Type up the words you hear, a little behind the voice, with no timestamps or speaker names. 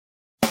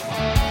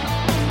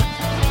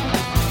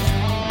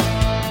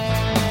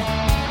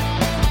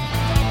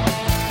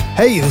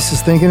Hey, this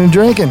is Thinking and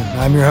Drinking.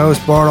 I'm your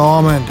host, Bart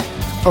Almond.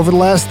 Over the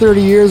last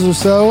 30 years or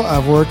so,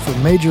 I've worked for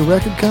major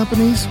record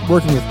companies,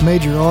 working with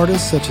major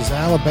artists such as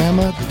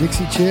Alabama, the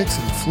Dixie Chicks,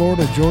 and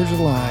Florida Georgia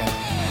Line.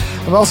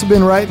 I've also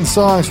been writing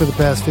songs for the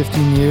past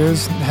 15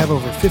 years, have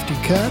over 50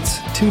 cuts,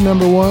 2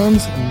 number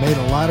ones, and made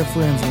a lot of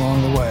friends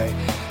along the way.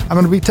 I'm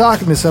going to be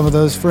talking to some of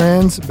those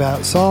friends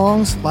about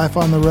songs, life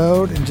on the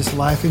road, and just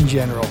life in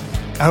general.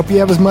 I hope you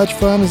have as much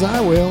fun as I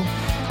will.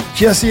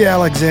 Jessie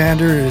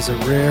Alexander is a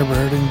rare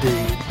bird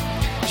indeed.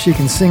 She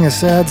can sing a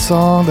sad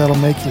song that'll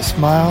make you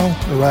smile,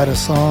 or write a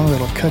song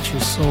that'll cut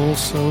your soul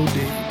so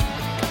deep.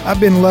 I've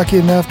been lucky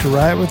enough to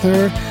write with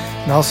her,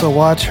 and also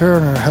watch her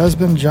and her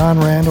husband, John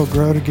Randall,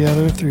 grow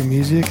together through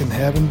music and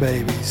having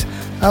babies.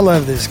 I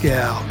love this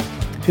gal.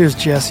 Here's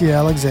Jessie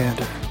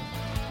Alexander.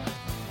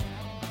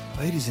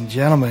 Ladies and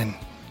gentlemen,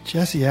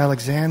 Jessie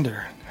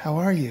Alexander, how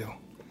are you?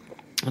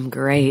 I'm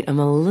great. I'm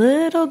a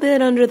little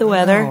bit under the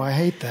weather. Oh, I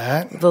hate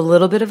that. With a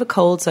little bit of a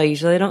cold, so I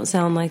usually don't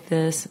sound like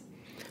this.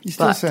 You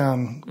still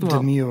sound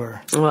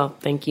demure. Well,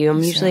 thank you.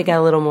 I'm usually got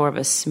a little more of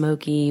a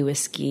smoky,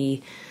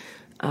 whiskey,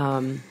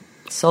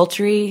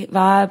 sultry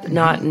vibe,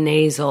 not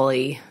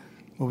nasally.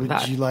 Well,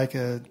 would you like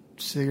a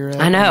cigarette?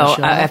 I know.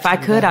 If I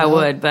could, I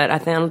would, but I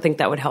don't think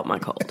that would help my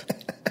cold.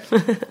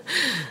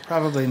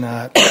 Probably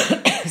not.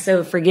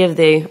 So forgive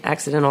the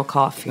accidental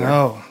cough here.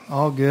 No,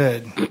 all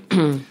good.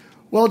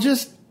 Well,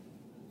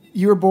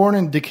 you were born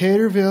in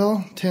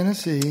Decaturville,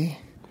 Tennessee.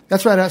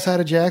 That's right outside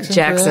of Jackson.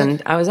 Jackson.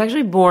 Correct? I was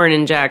actually born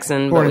in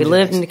Jackson, but we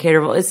lived in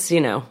Decaturville. It's,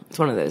 it's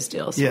one of those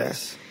deals.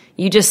 Yes.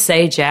 You just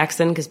say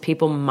Jackson because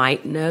people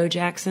might know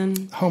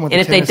Jackson. Home of and the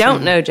if Tennessee. they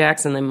don't know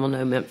Jackson, then we'll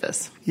know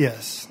Memphis.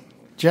 Yes.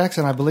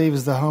 Jackson, I believe,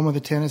 is the home of the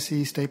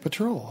Tennessee State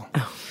Patrol.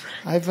 Oh.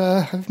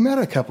 I've met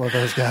a couple of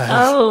those guys.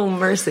 Oh,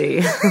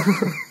 mercy.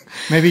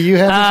 Maybe you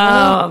have as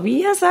well? Oh,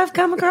 yes, I've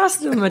come across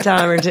them a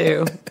time or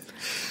two.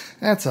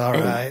 That's all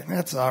right.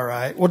 That's all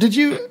right. Well, were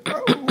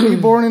you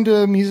born into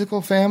a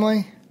musical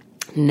family?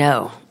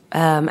 No.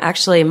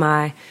 Actually,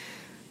 my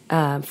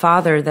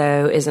father,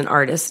 though, is an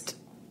artist.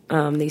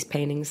 These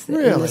paintings in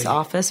this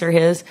office are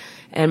his.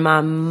 And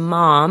my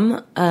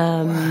mom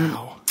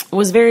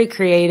was very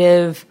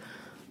creative.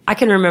 I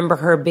can remember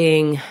her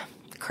being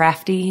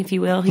crafty, if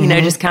you will,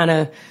 just kind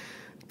of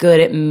good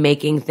at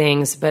making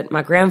things. But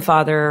my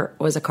grandfather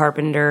was a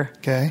carpenter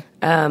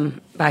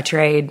by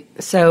trade.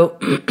 So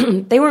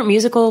they weren't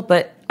musical,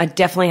 but I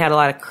definitely had a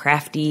lot of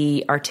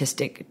crafty,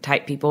 artistic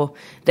type people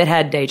that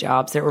had day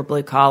jobs that were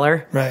blue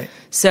collar. Right.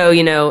 So,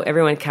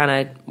 everyone kind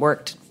of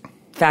worked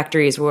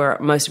factories where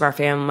most of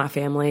my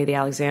family, the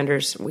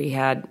Alexanders, we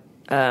had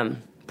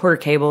Porter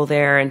Cable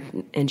there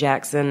in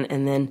Jackson.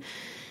 And then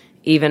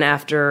even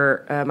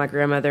after my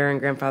grandmother and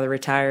grandfather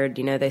retired,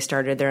 they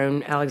started their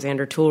own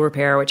Alexander Tool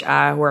Repair, which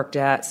I worked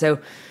at. So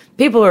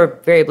people are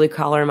very blue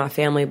collar in my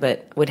family,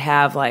 but would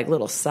have like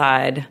little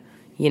side,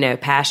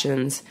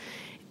 passions.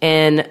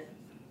 And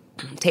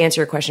to answer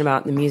your question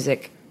about the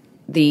music,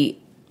 the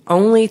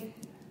only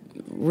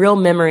real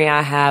memory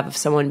I have of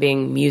someone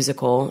being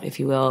musical, if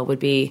you will, would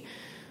be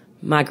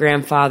my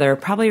grandfather,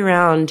 probably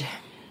around,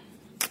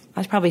 I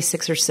was probably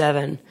 6 or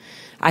 7.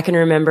 I can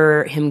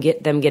remember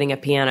them getting a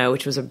piano,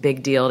 which was a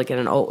big deal to get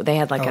they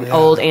had like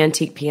old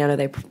antique piano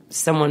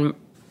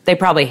they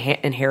probably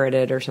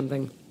inherited or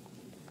something.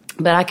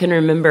 But I can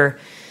remember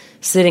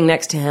sitting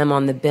next to him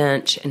on the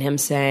bench and him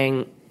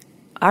saying,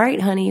 "All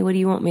right, honey, what do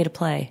you want me to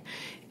play?"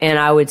 And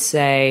I would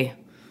say,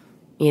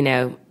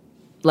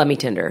 "Let Me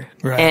Tender."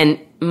 Right. And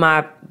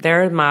my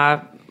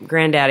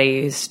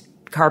granddaddy's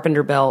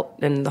carpenter belt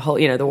and the whole,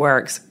 the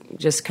works,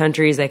 just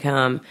country as they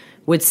come,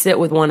 would sit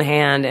with one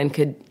hand and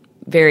could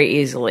very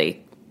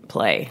easily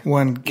play.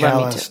 One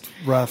calloused,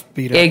 rough,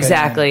 beat up.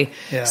 Exactly.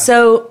 Yeah.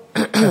 So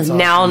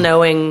now awesome.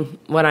 Knowing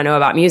what I know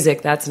about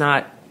music, that's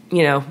not,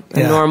 a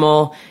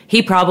normal.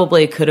 He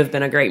probably could have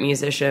been a great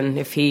musician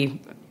if he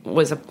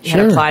had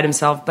applied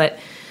himself. But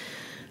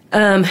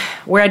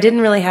where I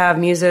didn't really have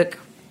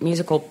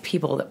musical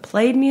people that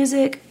played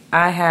music,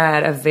 I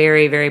had a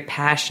very, very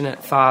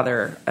passionate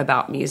father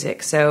about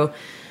music. So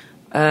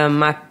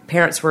my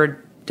parents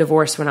were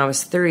divorced when I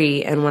was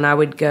 3, and when I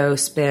would go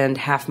spend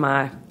half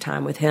my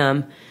time with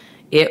him,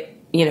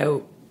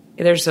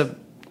 there's a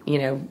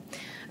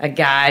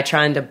guy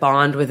trying to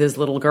bond with his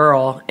little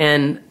girl,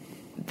 and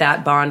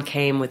that bond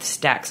came with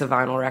stacks of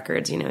vinyl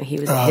records. He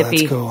was a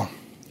hippie. That's cool.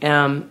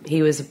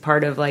 He was a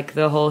part of like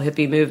the whole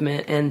hippie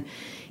movement, and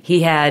he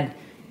had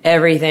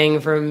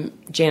everything from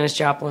Janis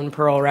Joplin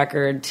Pearl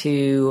record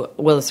to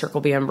Will the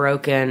Circle Be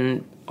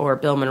Unbroken, or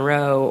Bill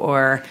Monroe,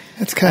 or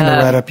that's kind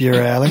of right up your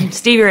alley.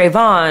 Stevie Ray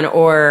Vaughan,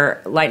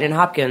 or Lightnin'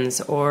 Hopkins,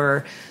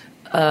 or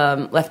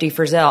Lefty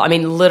Frizzell. I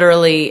mean,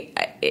 literally,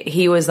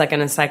 he was like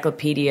an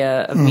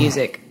encyclopedia of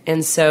music.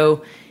 And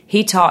so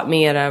he taught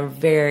me at a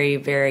very,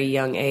 very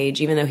young age,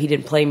 even though he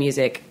didn't play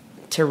music,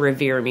 to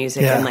revere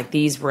music. Yeah. And like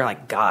these were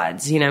like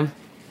gods,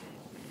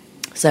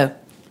 So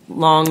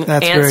long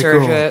answer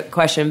to a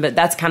question, but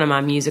that's kind of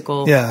my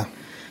musical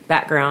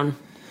background.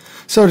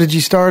 So did you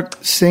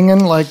start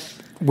singing like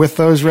with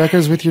those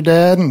records with your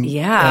dad?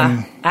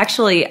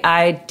 Actually,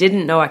 I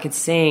didn't know I could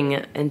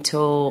sing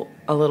until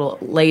a little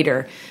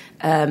later.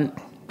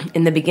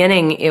 In the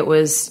beginning, it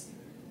was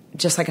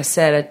just like I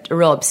said, a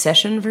real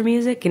obsession for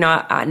music. You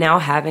know, now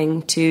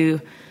having 2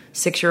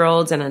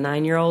 6-year-olds and a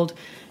 9-year-old,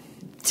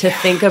 to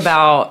think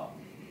about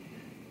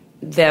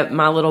that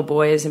my little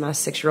boys and my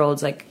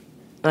 6-year-olds, like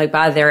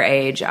by their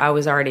age, I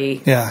was already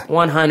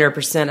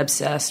 100%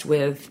 obsessed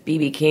with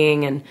B.B.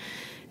 King, and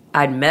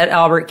I'd met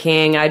Albert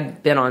King.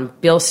 I'd been on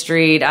Beale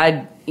Street.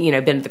 I'd, been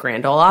at the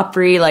Grand Ole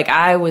Opry. Like,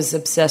 I was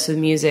obsessed with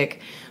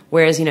music,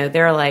 whereas,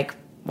 they're like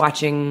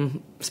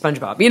watching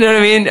SpongeBob. You know what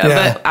I mean?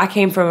 Yeah. But I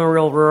came from a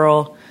real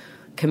rural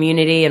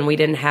community, and we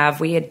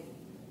had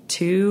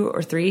 2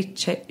 or 3,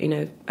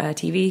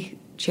 TV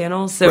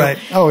channels. So right.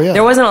 Oh, yeah.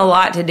 There wasn't a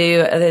lot to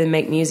do other than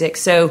make music.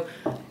 So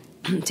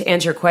to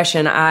answer your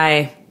question,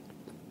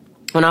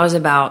 when I was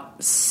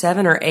about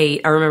 7 or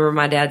 8, I remember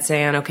my dad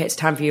saying, okay, it's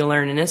time for you to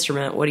learn an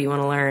instrument. What do you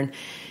want to learn?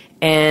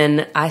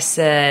 And I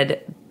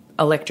said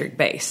electric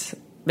bass,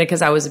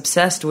 because I was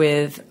obsessed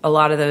with a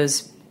lot of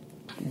those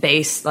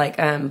bass, like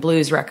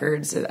blues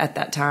records at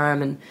that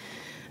time. And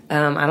I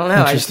don't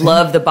know, I just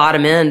loved the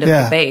bottom end of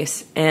the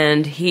bass.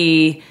 And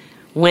he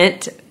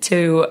went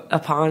to a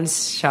pawn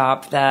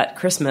shop that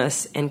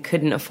Christmas and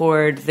couldn't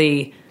afford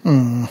the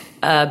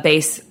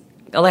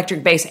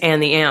electric bass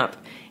and the amp.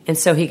 And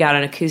so he got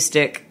an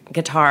acoustic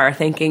guitar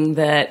thinking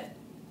that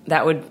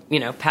would,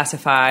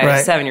 pacify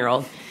a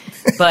 7-year-old.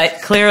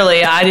 But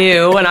clearly I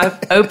knew when I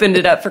opened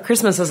it up for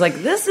Christmas, I was like,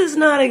 this is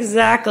not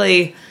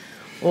exactly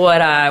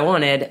what I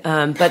wanted.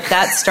 But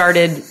that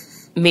started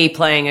me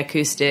playing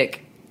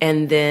acoustic.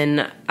 And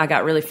then I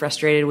got really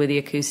frustrated with the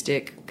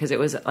acoustic because it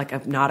was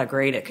like not a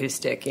great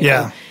acoustic. You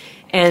know?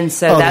 And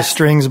so the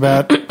strings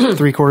about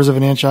 3/4 of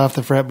an inch off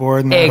the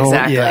fretboard. And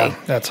exactly.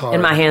 That's hard.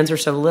 And my hands were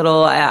so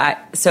little.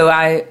 So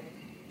I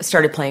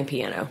started playing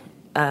piano.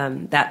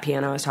 That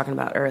piano I was talking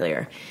about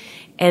earlier.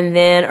 And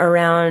then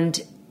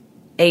around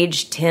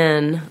age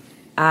 10,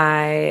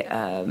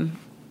 I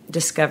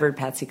discovered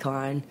Patsy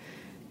Cline.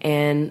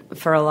 And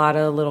for a lot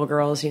of little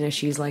girls,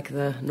 she's like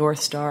the North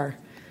Star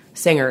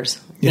singers.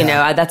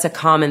 That's a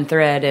common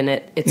thread. And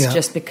it's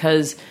just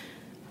because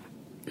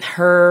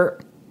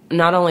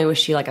not only was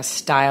she like a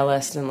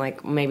stylist and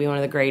like maybe one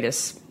of the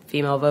greatest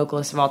female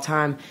vocalists of all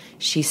time,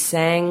 she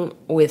sang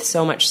with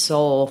so much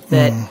soul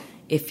that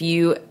if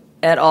you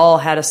at all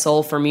had a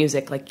soul for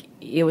music, like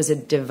it was a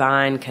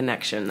divine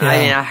connection. I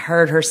mean, I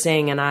heard her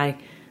sing and I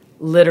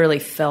literally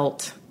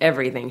felt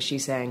everything she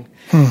sang.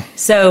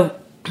 So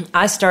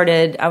I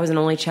was an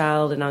only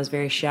child and I was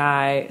very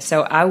shy.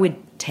 So I would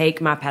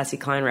take my Patsy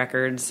Cline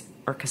records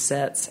or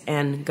cassettes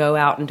and go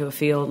out into a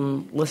field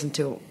and listen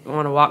to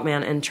on a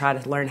Walkman and try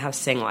to learn how to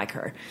sing like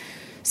her.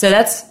 So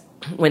that's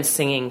when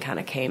singing kind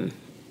of came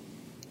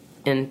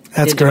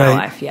into my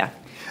life. Yeah.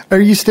 Are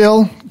you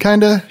still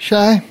kind of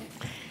shy?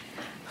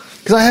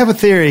 Because I have a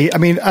theory. I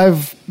mean,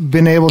 I've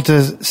been able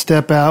to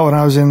step out when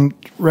I was in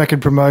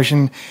record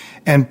promotion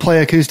and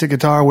play acoustic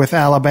guitar with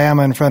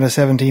Alabama in front of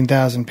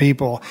 17,000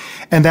 people.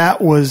 And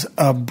that was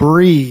a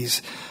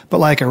breeze. But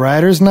like a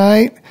writer's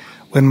night,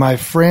 when my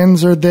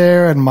friends are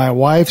there and my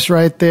wife's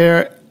right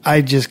there,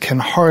 I just can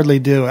hardly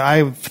do it.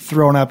 I've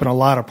thrown up in a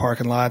lot of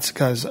parking lots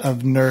because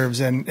of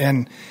nerves.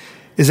 And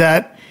is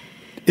it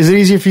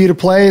easier for you to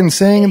play and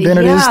sing than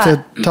it is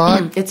to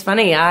talk? It's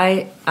funny.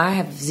 I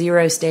have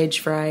zero stage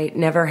fright.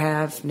 Never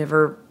have.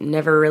 Never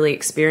really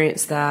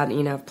experienced that.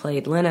 I've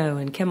played Leno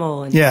and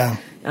Kimmel. And,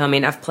 I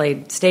mean, I've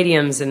played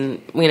stadiums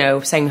and,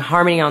 sang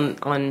harmony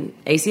on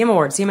ACM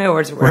Awards, CMA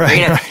Awards.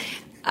 Right.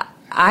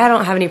 I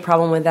don't have any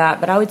problem with that.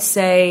 But I would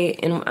say,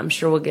 and I'm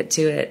sure we'll get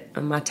to it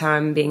on my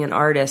time being an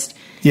artist.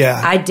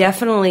 Yeah. I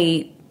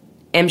definitely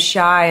am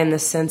shy in the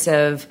sense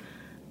of,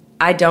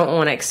 I don't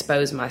want to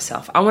expose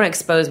myself. I want to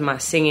expose my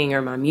singing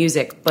or my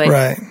music, but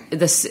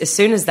as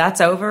soon as that's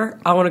over,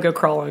 I want to go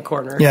crawl in a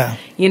corner. Yeah,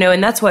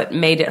 and that's what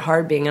made it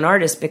hard being an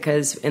artist,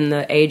 because in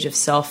the age of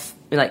self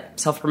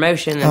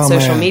promotion and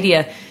social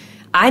media,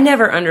 I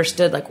never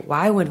understood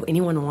why would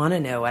anyone want to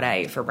know what I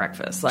ate for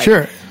breakfast?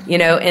 Sure,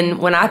 And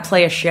when I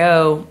play a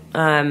show,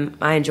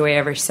 I enjoy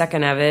every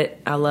second of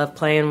it. I love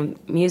playing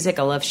music.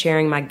 I love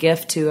sharing my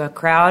gift to a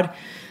crowd.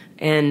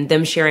 And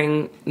them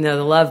sharing, the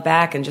love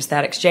back and just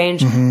that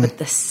exchange. Mm-hmm. But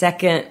the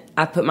second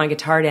I put my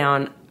guitar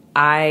down,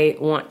 I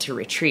want to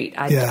retreat.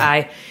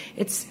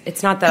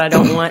 It's not that I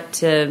don't want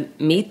to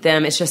meet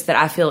them. It's just that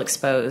I feel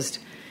exposed.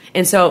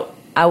 And so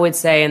I would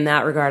say in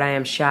that regard, I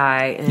am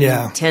shy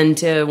and tend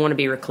to want to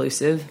be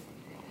reclusive.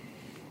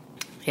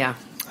 Yeah.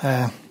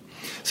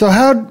 So so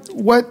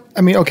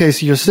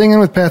you're singing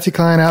with Patsy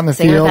Cline out in the fields.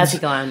 Singing with Patsy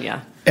Cline,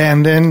 yeah.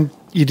 And then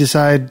you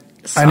decide,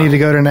 I need to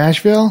go to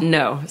Nashville?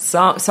 No.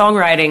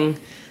 Songwriting.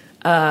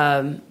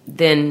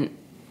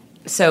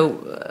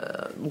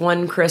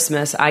 One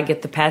Christmas, I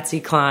get the Patsy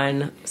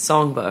Cline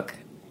songbook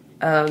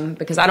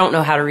because I don't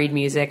know how to read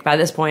music. By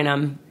this point,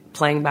 I'm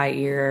playing by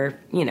ear.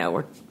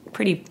 We're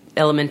pretty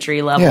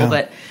elementary level,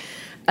 but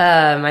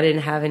I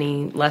didn't have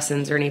any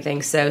lessons or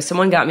anything. So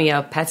someone got me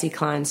a Patsy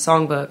Cline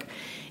songbook,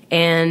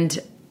 and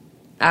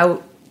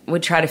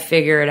would try to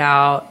figure it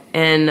out,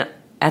 and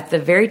at the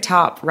very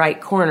top right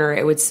corner,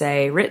 it would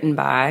say, written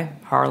by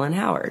Harlan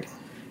Howard,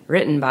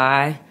 written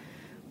by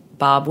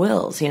Bob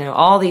Wills,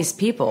 all these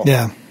people.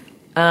 Yeah.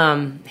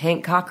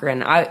 Hank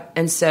Cochran.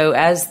 And so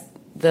as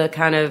the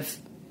kind of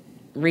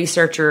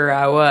researcher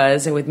I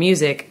was, and with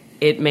music,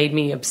 it made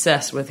me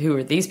obsessed with who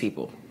are these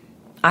people.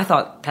 I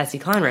thought Patsy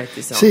Cline wrote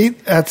these songs. See,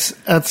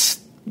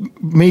 that's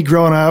me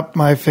growing up.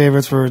 My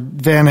favorites were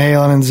Van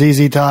Halen and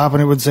ZZ Top,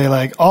 and it would say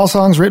like all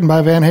songs written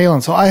by Van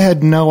Halen. So I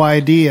had no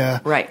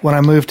idea when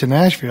I moved to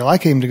Nashville. I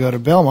came to go to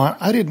Belmont.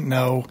 I didn't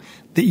know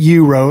that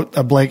you wrote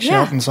a Blake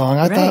Shelton song.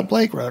 I thought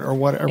Blake wrote or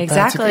what? Or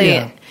exactly.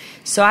 Patsy,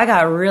 So I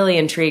got really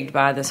intrigued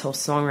by this whole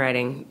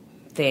songwriting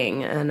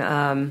thing,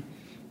 and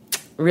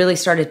really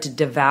started to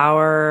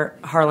devour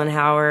Harlan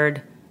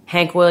Howard,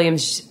 Hank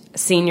Williams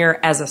Sr.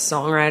 as a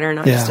songwriter,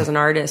 not just as an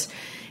artist.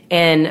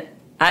 And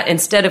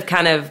instead of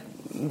kind of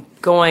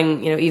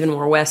going, even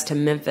more west to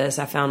Memphis,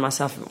 I found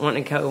myself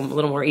wanting to go a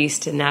little more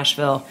east to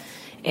Nashville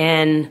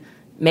and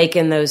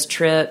making those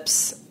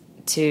trips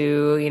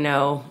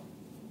to,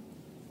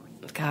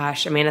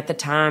 gosh, at the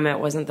time it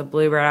wasn't the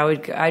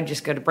Bluebird. I'd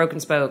just go to Broken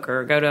Spoke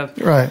or go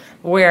to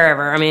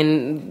wherever.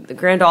 The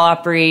Grand Ole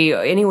Opry,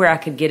 anywhere I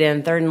could get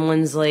in, Third and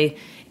Lindsley.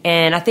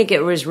 And I think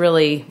it was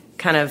really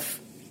kind of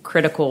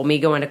critical, me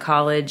going to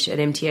college at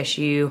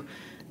MTSU.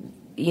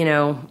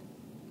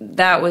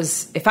 That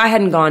was, if I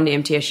hadn't gone to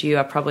MTSU,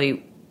 I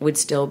probably would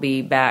still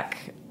be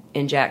back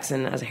in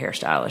Jackson as a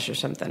hairstylist or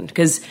something.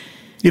 Because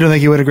you don't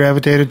think you would have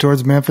gravitated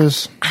towards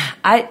Memphis?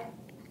 I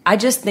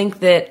just think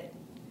that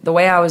the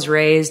way I was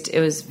raised, it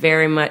was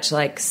very much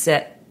like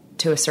set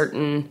to a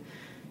certain,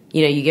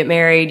 you get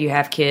married, you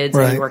have kids,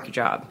 and you work your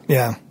job.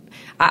 Yeah.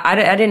 I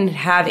didn't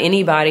have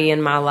anybody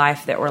in my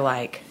life that were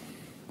like,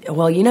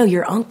 well,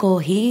 your uncle,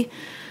 he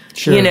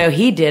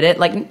did it.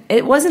 Like,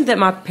 it wasn't that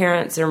my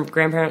parents or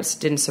grandparents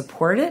didn't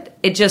support it.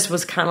 It just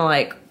was kind of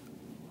like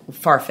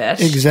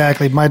far-fetched.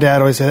 Exactly. My dad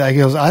always said, he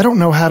goes, I don't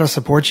know how to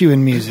support you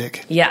in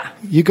music. Yeah.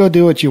 You go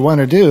do what you want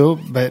to do,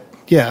 but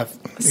yeah.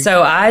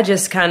 So I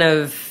just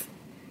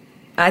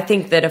I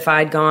think that if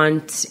I'd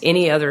gone to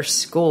any other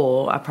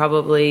school, I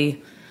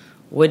probably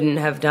wouldn't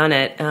have done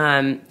it.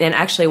 And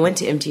actually went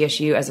to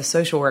MTSU as a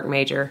social work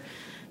major,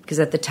 because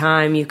at the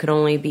time you could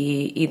only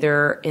be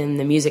either in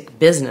the music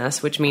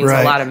business, which means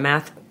a lot of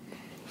math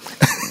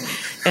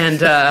and,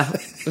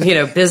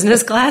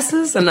 business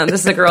classes. And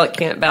this is a girl that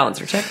can't balance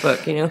her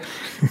checkbook,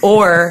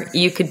 or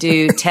you could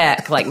do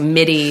tech, like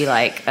MIDI,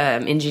 like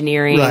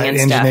engineering and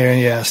stuff.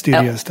 Engineering,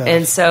 studio stuff.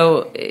 And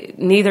so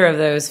neither of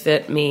those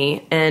fit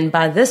me. And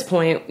by this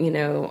point,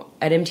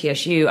 at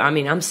MTSU,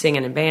 I'm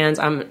singing in bands.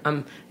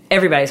 I'm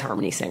everybody's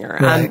harmony singer.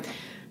 Right.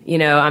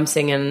 I'm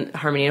singing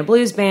harmony in a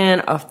blues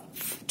band, a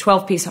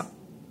 12-piece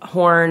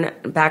horn,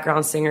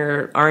 background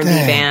singer, R&B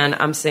band.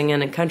 I'm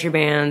singing in country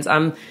bands.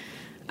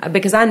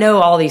 Because I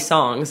know all these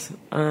songs.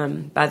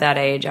 By that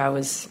age, I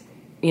was,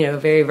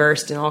 very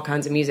versed in all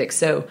kinds of music.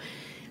 So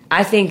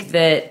I think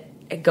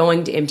that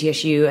going to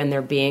MTSU and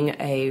there being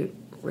a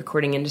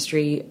recording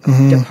industry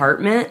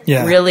department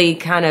really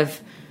kind of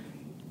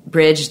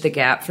bridged the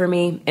gap for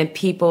me. And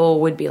people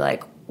would be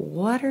like,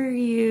 what are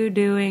you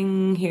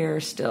doing here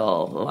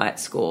still at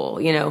school?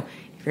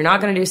 If you're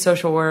not going to do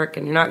social work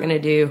and you're not going to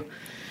do,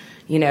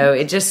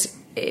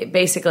 it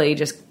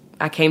basically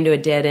I came to a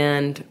dead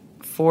end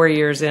 4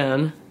 years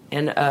in,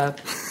 and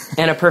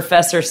a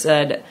professor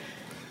said,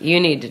 you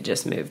need to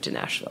just move to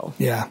Nashville.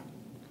 Yeah.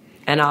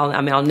 And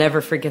I'll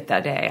never forget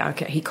that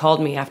day. He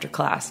called me after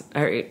class,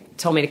 or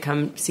told me to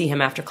come see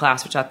him after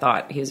class, which I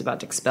thought he was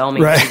about to expel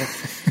me. Right.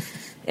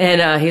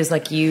 And he was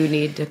like, you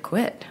need to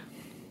quit.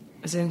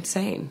 It was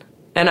insane.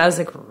 And I was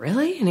like,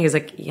 really? And he was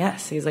like,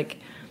 yes. He's like,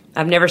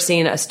 I've never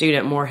seen a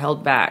student more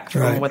held back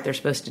from what they're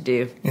supposed to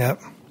do.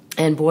 Yep.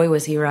 And boy,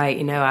 was he right.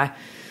 I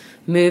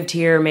moved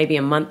here maybe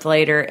a month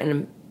later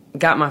and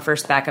got my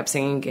first backup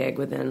singing gig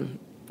within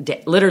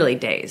literally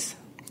days.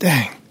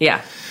 Dang.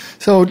 Yeah.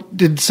 So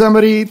did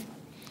somebody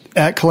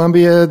at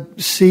Columbia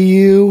see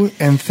you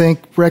and think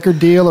record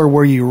deal, or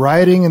were you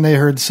writing and they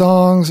heard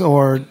songs,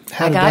 or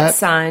how did that? I got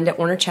signed at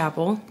Warner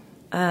Chappell,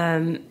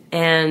 and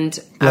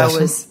I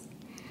was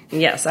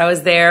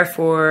there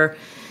for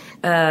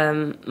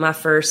my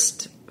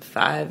first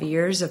 5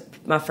 years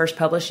of my first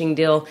publishing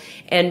deal.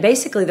 And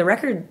basically the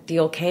record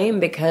deal came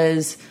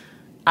because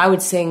I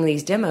would sing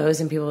these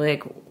demos and people were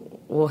like,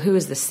 well, who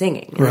is the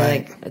singing? And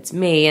like, it's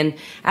me. And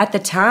at the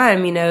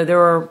time, there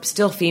were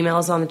still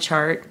females on the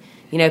chart.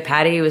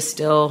 Patty was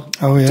still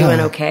doing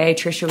okay.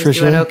 Trisha was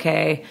doing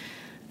okay.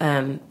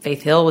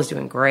 Faith Hill was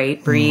doing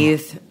great.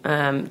 Breathe.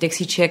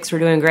 Dixie Chicks were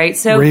doing great.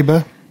 So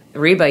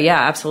Reba,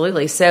 yeah,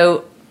 absolutely.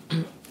 So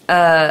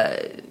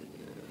I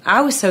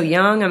was so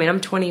young.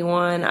 I'm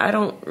 21. I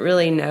don't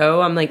really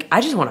know. I'm like, I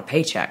just want a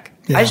paycheck.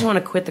 Yeah. I just want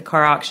to quit the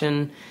car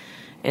auction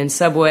and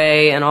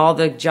Subway and all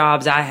the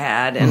jobs I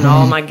had and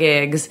all my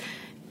gigs.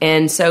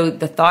 And so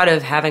the thought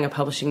of having a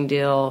publishing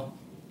deal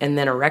and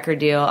then a record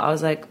deal, I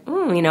was like,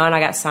 and I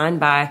got signed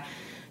by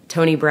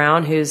Tony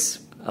Brown, who's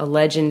a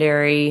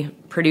legendary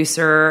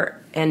producer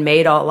and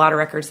made a lot of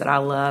records that I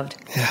loved.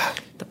 Yeah.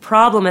 The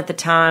problem at the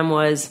time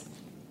was,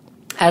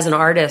 as an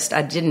artist,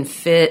 I didn't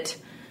fit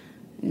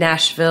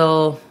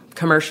Nashville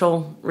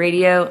commercial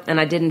radio, and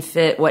I didn't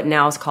fit what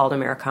now is called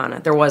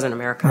Americana. There wasn't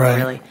Americana,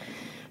 really.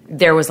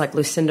 There was like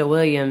Lucinda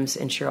Williams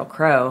and Sheryl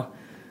Crow,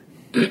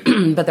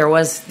 but there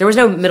was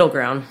no middle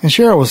ground. And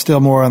Cheryl was still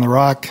more on the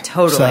rock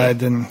side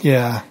than,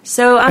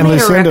 So I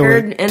made a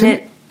record, and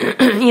it,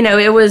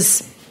 it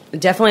was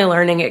definitely a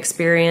learning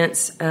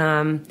experience.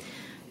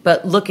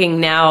 But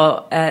looking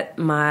now at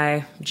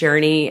my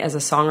journey as a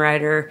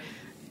songwriter,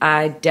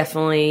 I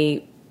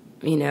definitely,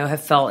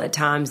 have felt at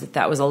times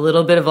that was a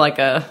little bit of like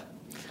a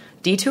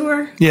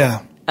detour.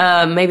 Yeah.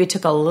 Maybe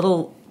took a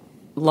little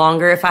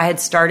longer. If I had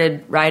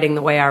started writing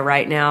the way I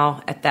write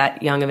now at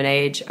that young of an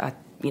age, I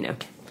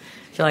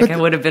feel like I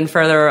would have been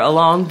further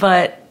along,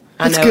 but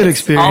I know good it's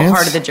experience. all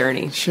part of the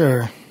journey.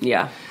 Sure.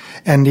 Yeah.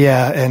 And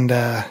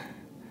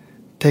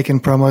taking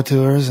promo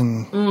tours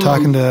and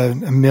talking to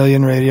a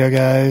million radio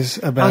guys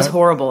about. I was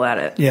horrible at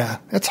it. Yeah.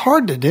 It's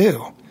hard to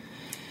do.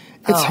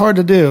 It's hard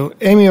to do.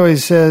 Amy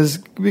always says,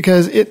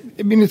 because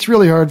it's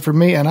really hard for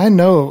me, and I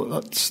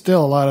know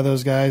still a lot of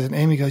those guys, and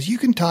Amy goes, you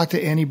can talk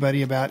to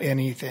anybody about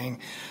anything.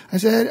 I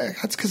said,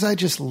 that's because I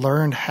just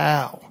learned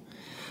how.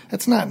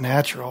 That's not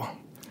natural.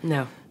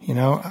 No.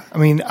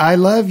 I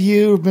love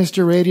you,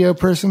 Mr. Radio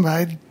Person, but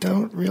I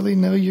don't really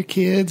know your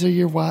kids or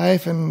your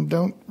wife, and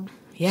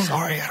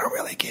sorry, I don't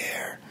really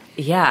care.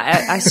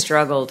 Yeah, I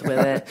struggled with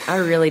it. I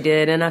really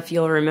did. And if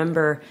you'll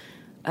remember,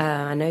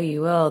 I know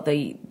you will,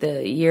 the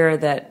year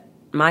that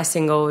my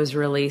single was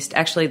released,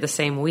 actually the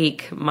same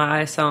week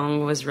my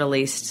song was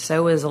released,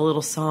 so was a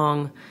little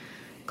song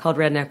called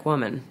Redneck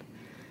Woman.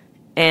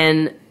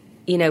 And,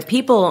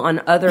 people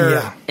on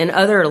other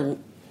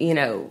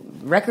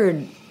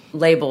record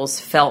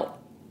labels felt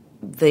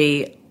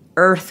the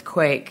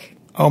earthquake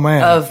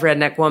of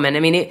Redneck Woman. I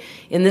mean,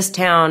 in this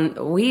town,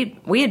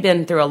 we had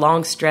been through a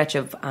long stretch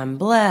of I'm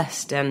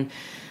blessed and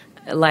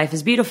life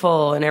is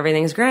beautiful and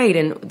everything's great,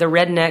 and the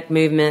redneck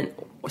movement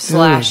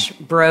 /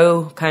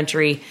 bro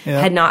country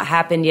had not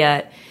happened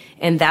yet.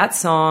 And that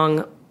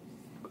song,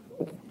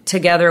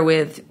 together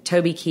with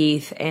Toby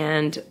Keith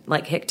and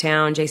like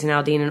Hicktown, Jason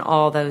Aldean, and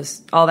all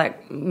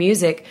that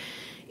music,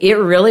 it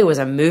really was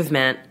a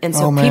movement. And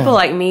so people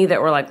like me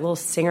that were like little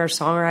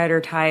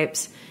singer-songwriter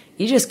types,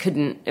 you just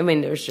couldn't, there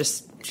was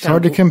just... It's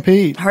hard to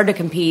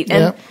compete.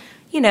 And,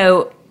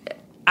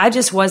 I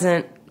just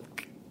wasn't...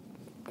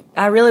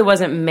 I really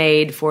wasn't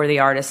made for the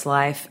artist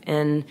life,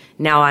 and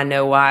now I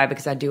know why,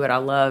 because I do what I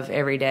love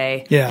every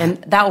day. Yeah. And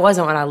that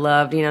wasn't what I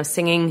loved,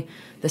 singing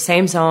the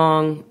same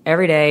song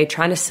every day,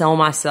 trying to sell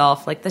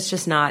myself. Like, that's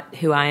just not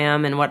who I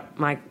am and what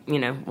my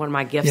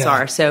gifts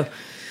are. So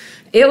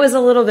it was a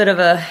little bit of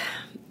a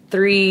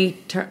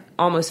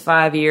almost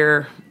 5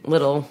 year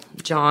little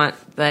jaunt,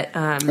 but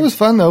it was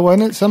fun though,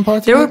 wasn't it? Some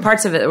parts there were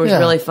parts of it that was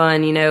really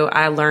fun.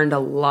 I learned a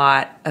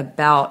lot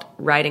about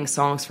writing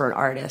songs for an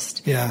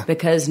artist. Yeah.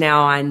 Because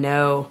now I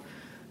know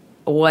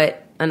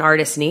what an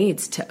artist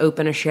needs to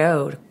open a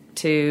show,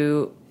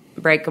 to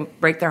break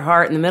their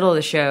heart in the middle of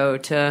the show,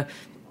 to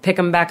pick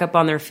them back up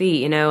on their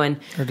feet, and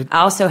I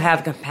also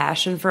have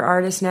compassion for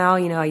artists now.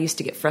 I used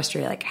to get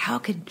frustrated, like, how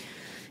could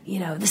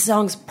this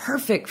song's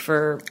perfect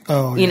for,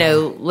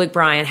 Luke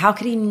Bryan. How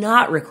could he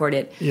not record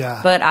it?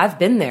 Yeah. But I've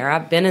been there.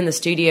 I've been in the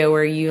studio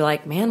where you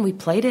like, man, we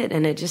played it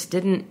and it just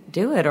didn't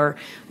do it. Or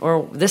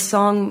this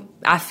song,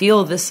 I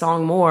feel this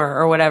song more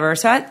or whatever.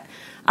 So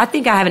I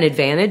think I have an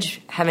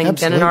advantage having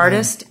been an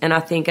artist. And I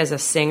think as a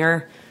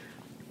singer,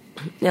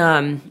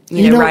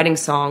 writing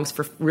songs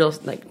for real,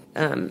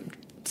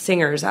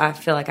 singers, I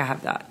feel like I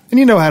have that. And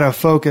you know how to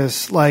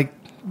focus, like,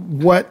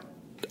 what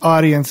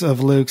audience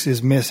of Luke's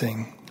is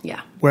missing.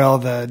 Yeah. Well,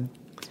 the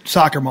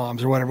soccer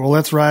moms or whatever. Well,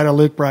 let's write a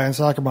Luke Bryan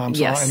soccer mom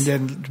song, and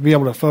then to be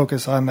able to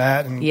focus on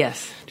that and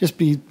just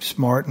be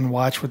smart and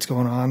watch what's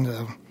going on.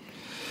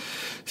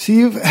 So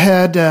you've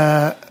had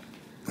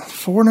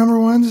 4 number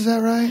ones, is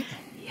that right?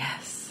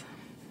 Yes.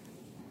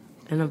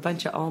 And a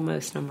bunch of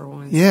almost number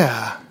ones.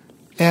 Yeah.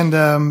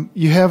 And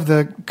you have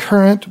the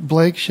current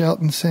Blake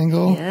Shelton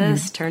single.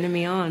 Yes, Turning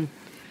Me On.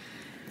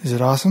 Is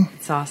it awesome?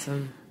 It's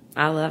awesome.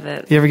 I love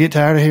it. You ever get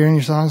tired of hearing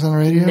your songs on the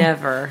radio?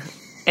 Never.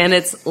 And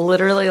it's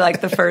literally like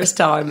the first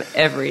time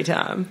every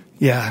time.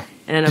 Yeah.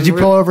 And did you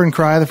pull over and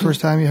cry the first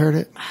time you heard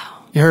it?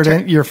 You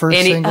heard your first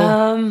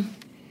single?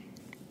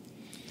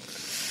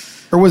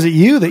 Or was it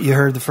you that you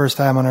heard the first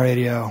time on the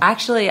radio?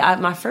 Actually,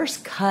 my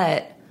first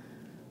cut,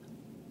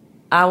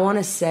 I want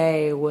to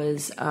say,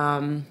 was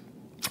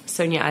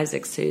Sonia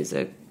Isaacs, who's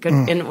a good,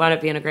 and wound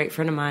up being a great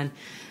friend of mine.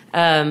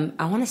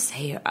 I want to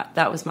say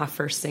that was my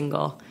first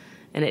single,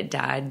 and it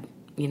died,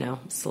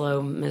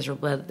 slow,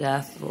 miserable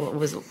death. It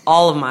was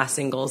all of my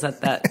singles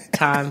at that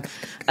time.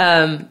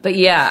 But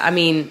yeah,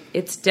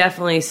 it's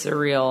definitely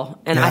surreal.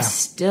 And I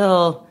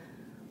still,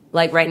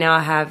 like right now I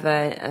have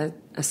a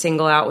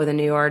single out with a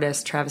new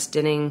artist, Travis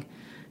Denning,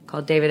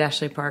 called David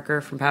Ashley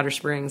Parker from Powder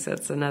Springs.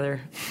 That's another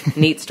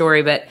neat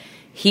story. But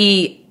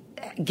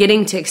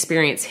getting to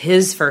experience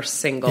his first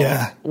single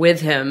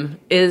with him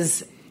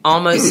is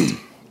almost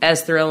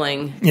as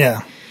thrilling.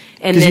 Yeah.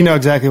 And because you know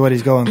exactly what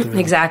he's going through.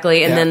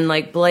 Exactly. And then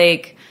like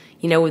Blake,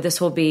 you know,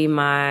 this will be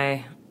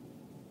my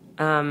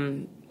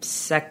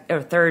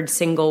third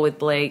single with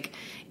Blake,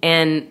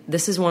 and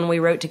this is one we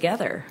wrote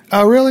together.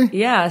 Oh, really?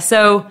 Yeah.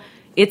 So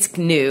it's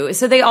new.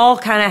 So they all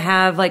kind of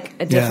have like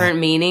a different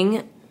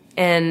meaning,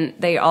 and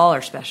they all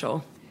are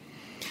special.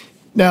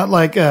 Now,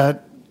 like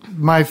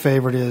my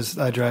favorite is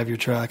 "I Drive Your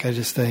Truck." I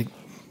just think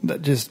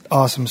that just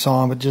awesome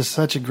song, but just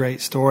such a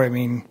great story. I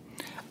mean,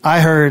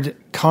 I heard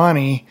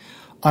Connie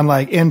on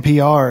like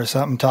NPR or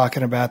something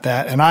talking about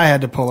that, and I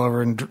had to pull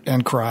over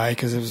and cry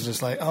because it was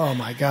just like, oh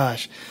my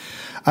gosh.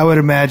 I would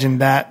imagine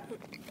that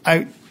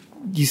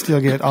you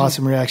still get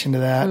awesome reaction to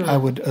that, I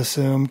would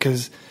assume,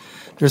 because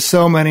there's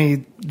so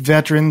many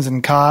veterans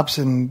and cops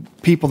and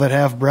people that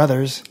have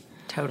brothers.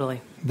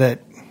 Totally. That,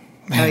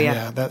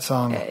 man, that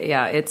song.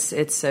 Yeah,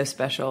 it's so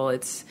special.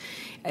 It's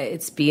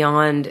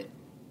beyond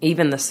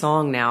even the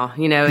song now.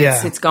 You know,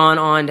 it's gone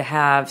on to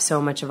have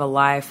so much of a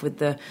life with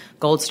the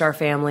Gold Star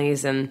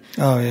families and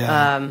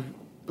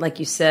like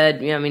you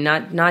said, you know, I mean,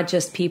 not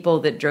just people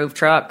that drove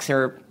trucks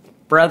or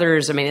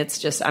brothers. I mean, it's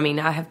just, I mean,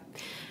 I have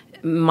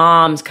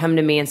moms come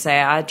to me and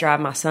say, I drive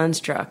my son's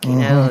truck, you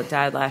know, that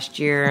died last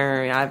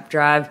year. Or I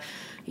drive,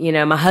 you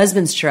know, my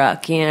husband's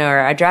truck, you know,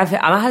 or I drive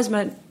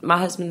my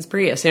husband's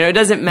Prius. You know, it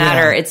doesn't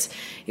matter. It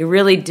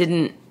really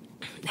didn't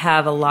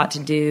have a lot to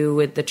do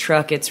with the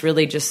truck. It's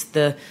really just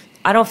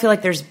I don't feel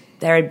like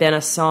there had been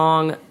a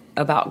song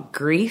about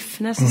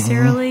grief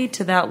necessarily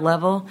to that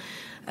level.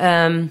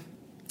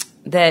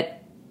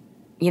 That,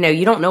 you know,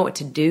 you don't know what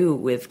to do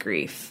with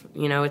grief.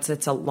 You know, it's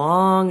a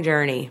long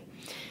journey,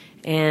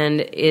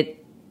 and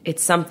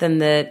it's something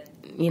that,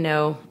 you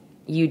know,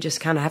 you just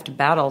kind of have to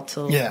battle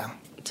till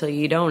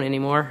you don't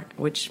anymore,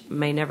 which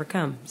may never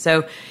come.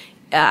 So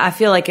I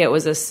feel like it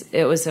was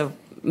a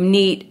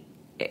neat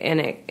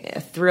and a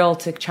thrill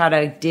to try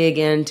to dig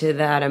into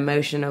that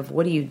emotion of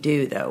what do you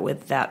do though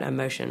with that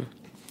emotion.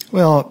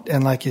 Well,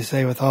 and like you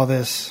say, with all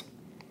this,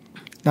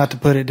 not to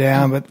put it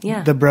down, but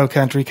the bro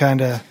country kind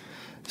of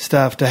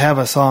stuff, to have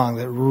a song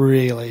that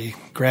really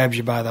grabs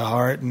you by the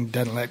heart and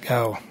doesn't let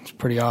go, it's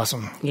pretty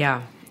awesome.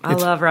 Yeah, I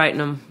love writing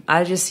them.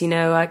 I just, you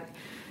know,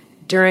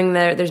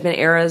 there's been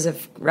eras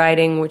of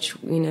writing, which,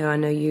 you know, I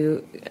know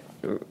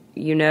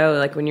you know,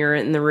 like when you're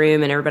in the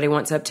room and everybody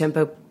wants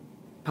up-tempo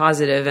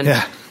positive,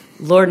 and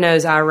Lord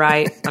knows I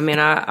write. I mean,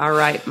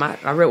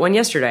 I wrote one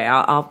yesterday.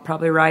 I'll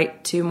probably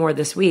write 2 more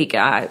this week.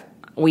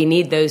 We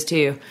need those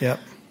too. Yep.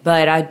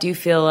 But I do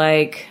feel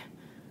like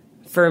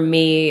for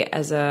me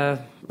as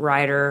a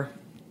writer,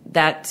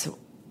 that's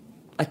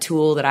a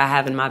tool that I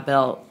have in my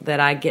belt that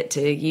I get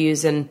to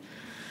use and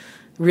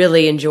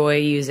really enjoy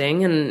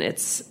using, and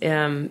it's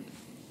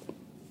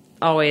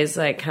always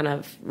like kind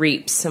of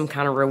reaps some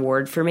kind of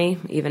reward for me,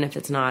 even if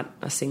it's not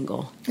a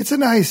single. It's a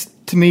nice,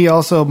 to me,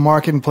 also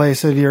marking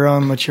place of your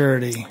own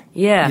maturity.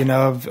 Yeah. You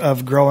know,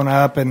 of growing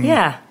up and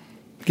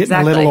getting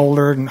a little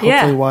older and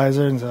hopefully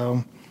wiser, and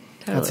so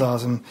that's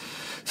awesome.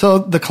 So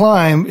The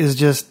Climb is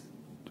just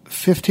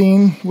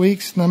 15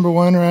 weeks,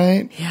 #1,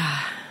 right? Yeah.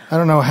 I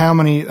don't know how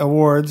many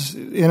awards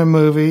in a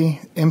movie,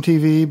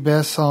 MTV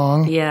Best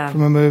Song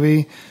from a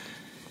movie.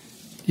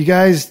 You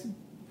guys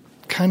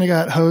kind of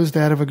got hosed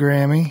out of a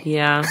Grammy.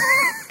 Yeah,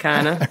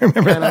 kind of. I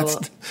remember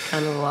that.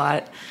 Kind of a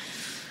lot.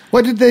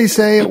 What did they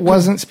say? It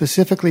wasn't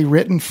specifically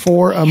written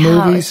for a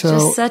movie? It's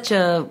just such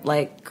a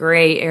like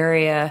gray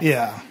area.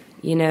 Yeah.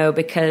 You know,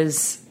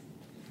 because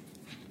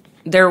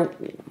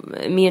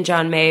me and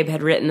John Mabe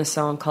had written a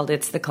song called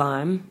It's the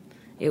Climb.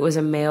 It was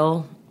a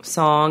male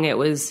song. It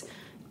was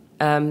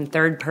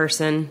third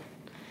person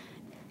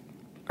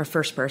or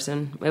first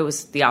person. It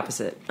was the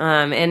opposite.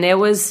 And it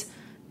was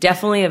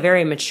definitely a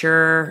very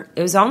mature,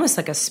 it was almost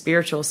like a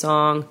spiritual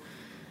song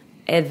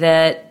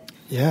that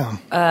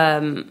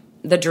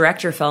the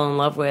director fell in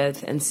love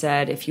with and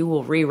said, if you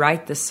will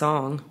rewrite this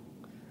song,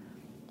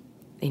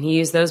 and he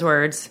used those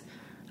words,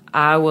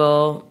 I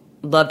will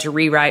love to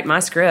rewrite my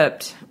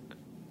script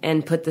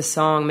and put the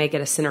song, make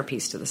it a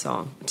centerpiece to the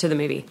song, to the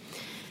movie.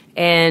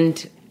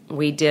 And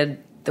we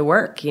did the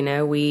work, you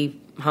know, we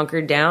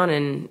hunkered down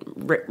and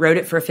wrote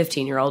it for a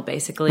 15-year-old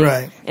basically,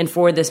 and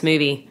for this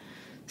movie.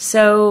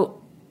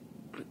 So,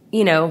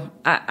 you know,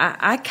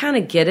 I kind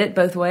of get it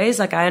both ways.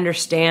 Like, I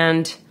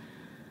understand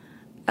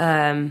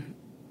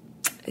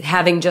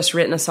having just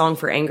written a song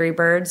for Angry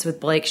Birds with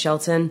Blake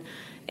Shelton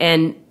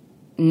and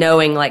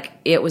knowing, like,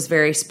 it was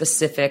very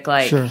specific.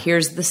 Like,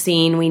 here's the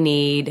scene we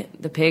need.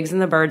 The pigs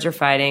and the birds are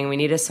fighting. We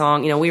need a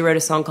song. You know, we wrote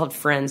a song called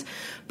Friends.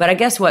 But I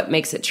guess what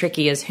makes it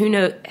tricky is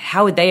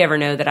how would they ever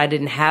know that I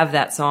didn't have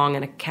that song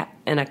in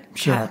a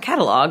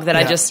catalog that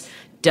I just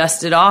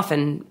dusted off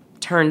and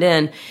turned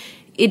in.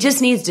 It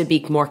just needs to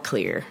be more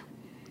clear.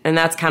 And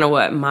that's kind of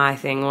what my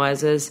thing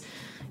was, is,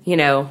 you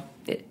know,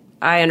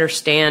 I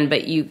understand,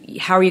 but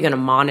how are you going to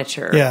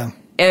monitor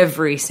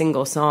every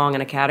single song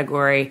in a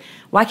category?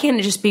 Why can't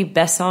it just be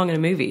best song in a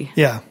movie?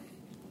 Yeah.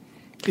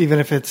 Even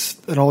if it's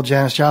an old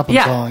Janis Joplin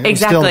song. Yeah,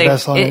 exactly. Still the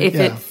best song.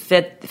 If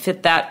it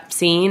fit that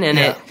scene and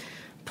it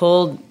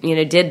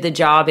did the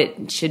job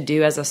it should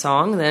do as a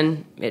song,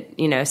 then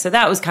it, so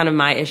that was kind of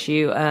my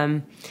issue.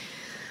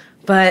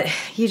 But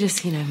you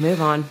just,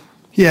 move on.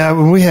 Yeah,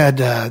 when we had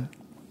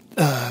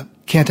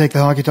Can't Take the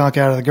Honky Tonk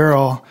Out of the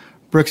Girl,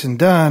 Brooks and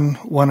Dunn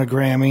won a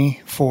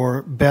Grammy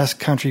for Best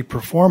Country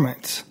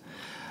Performance.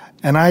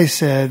 And I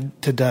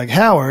said to Doug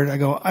Howard, I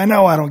go, I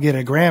know I don't get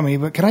a Grammy,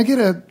 but can I get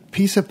a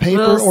piece of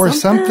paper or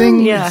something?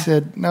 Yeah. He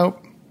said,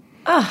 nope.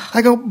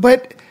 I go,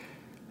 but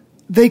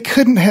they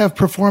couldn't have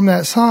performed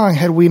that song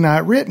had we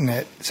not written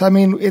it. So, I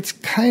mean, it's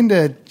kind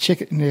of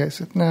chicken. I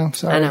said, no,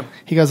 sorry. I know.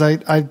 He goes,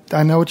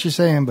 I know what you're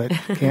saying, but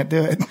can't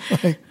do it.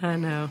 Like, I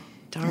know.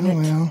 Darn it.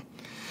 Well.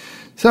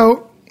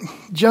 So,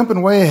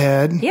 jumping way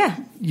ahead. Yeah.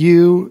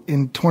 You,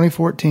 in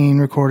 2014,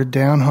 recorded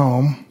Down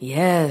Home.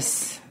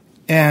 Yes.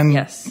 And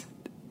yes.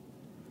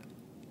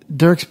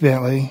 Dierks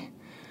Bentley,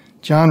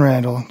 John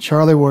Randall,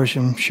 Charlie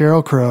Worsham,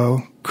 Sheryl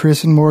Crow,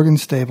 Chris and Morgan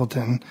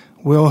Stapleton,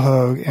 Will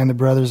Hogue, and the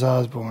Brothers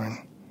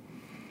Osborne.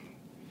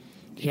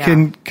 Yeah.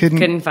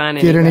 Couldn't find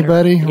get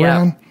anybody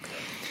around?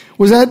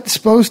 Was that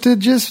supposed to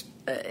just,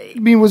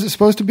 was it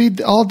supposed to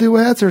be all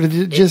duets, or did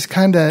it just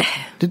kind of,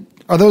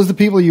 are those the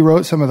people you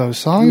wrote some of those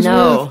songs with?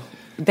 No.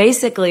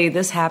 Basically,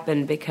 this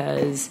happened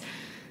because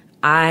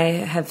I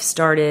have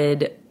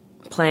started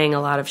playing a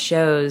lot of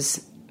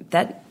shows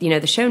that,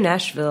 the show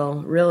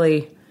Nashville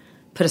really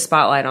put a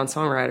spotlight on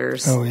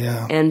songwriters. Oh,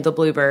 yeah. And the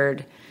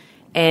Bluebird.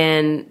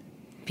 And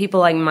people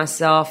like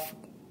myself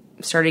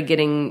started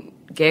getting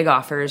gig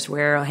offers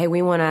where, hey,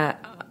 we want to,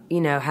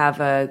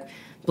 have a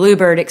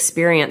Bluebird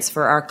experience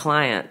for our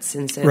clients.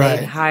 And so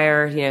they'd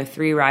hire,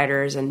 3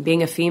 writers. And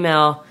being a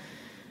female,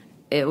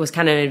 it was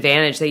kind of an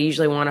advantage. They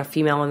usually want a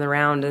female in the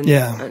round.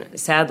 And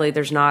sadly,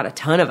 there's not a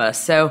ton of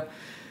us. So,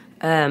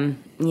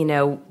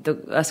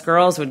 us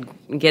girls would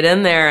get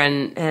in there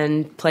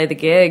and play the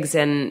gigs,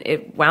 and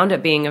it wound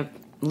up being a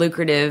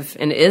lucrative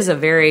and is a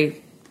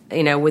very,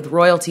 with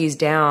royalties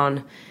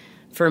down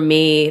for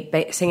me,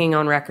 singing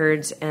on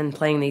records and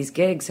playing these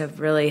gigs have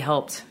really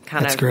helped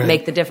kind of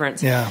make the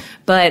difference. Yeah.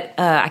 But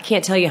I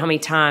can't tell you how many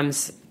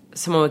times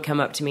someone would come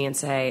up to me and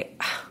say,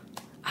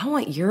 I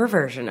want your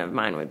version of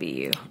Mine Would Be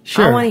You.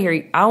 Sure.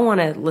 I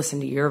want to listen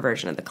to your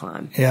version of The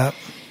Climb. Yeah.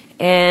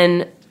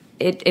 And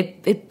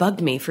it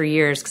bugged me for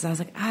years because I was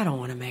like, I don't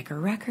want to make a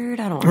record.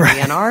 I don't want to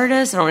be an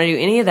artist. I don't want to do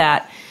any of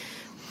that.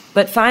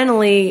 But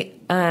finally,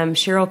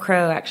 Sheryl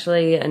Crow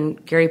actually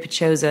and Gary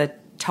Pachoza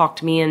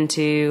talked me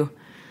into,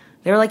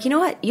 they were like, you know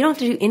what? You don't have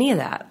to do any of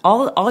that.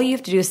 All you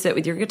have to do is sit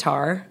with your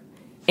guitar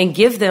and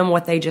give them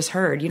what they just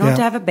heard. You don't have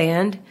to have a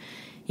band.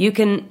 You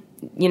can,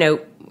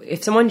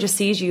 if someone just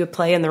sees you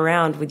play in the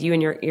round with you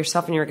and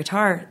yourself and your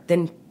guitar,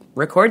 then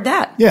record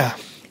that. Yeah.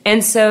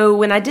 And so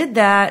when I did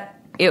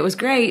that, it was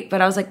great,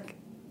 but I was like,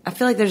 I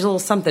feel like there's a little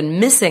something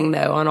missing,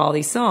 though, on all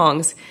these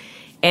songs.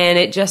 And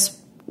it just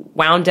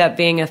wound up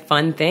being a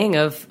fun thing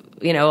of,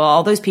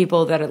 all those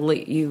people that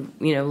you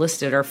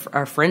listed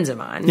are friends of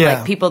mine. Yeah.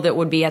 Like people that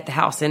would be at the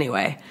house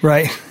anyway.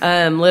 Right.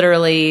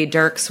 Literally,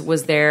 Dierks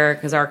was there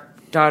because our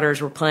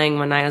daughters were playing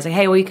one night. I was like,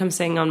 hey, will you come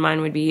sing on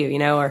Mine Would Be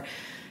You, or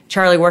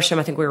Charlie Worsham,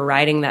 I think we were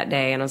writing that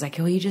day. And I was like,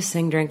 will you just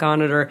sing Drink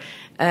on It? Or,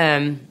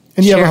 and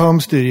you have a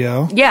home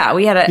studio. Yeah,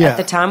 we had at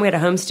the time, we had a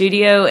home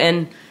studio,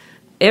 and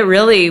it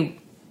really,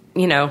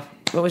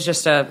 it was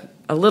just a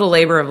little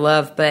labor of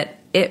love, but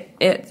it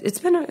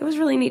was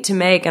really neat to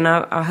make, and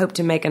I hope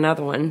to make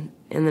another one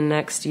in the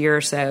next year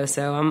or so.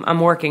 So I'm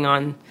working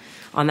on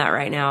that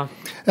right now.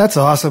 That's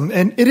awesome.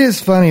 And it is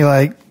funny,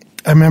 like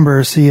I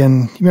remember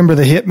seeing, you remember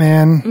the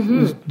Hitman? Mm-hmm.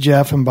 It was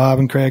Jeff and Bob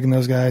and Craig and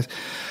those guys.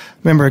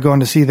 I remember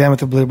going to see them at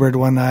the Bluebird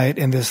one night,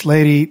 and this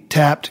lady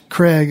tapped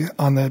Craig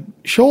on the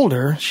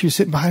shoulder. She was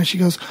sitting behind him. She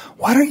goes,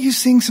 why don't you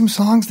sing some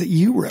songs that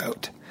you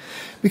wrote?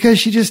 Because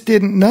she just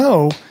didn't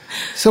know.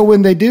 So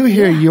when they do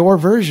hear your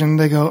version,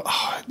 they go,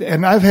 oh,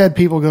 and I've had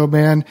people go,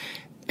 man,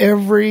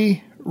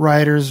 every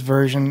writer's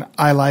version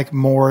I like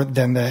more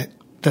than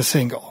the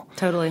single.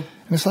 Totally.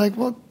 And it's like,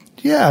 well,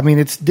 yeah, I mean,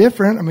 it's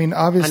different. I mean,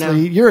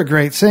 obviously, you're a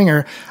great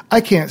singer.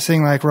 I can't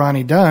sing like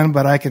Ronnie Dunn,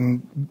 but I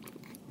can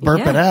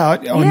burp it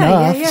out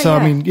enough. So,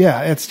 I mean,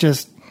 it's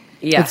just,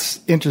 it's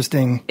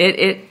interesting.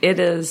 It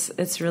is.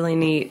 It's really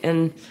neat.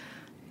 And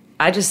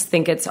I just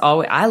think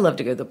I love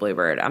to go to the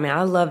Bluebird. I mean,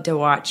 I love to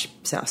watch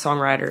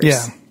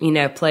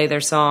songwriters, play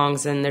their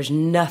songs, and there's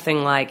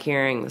nothing like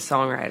hearing the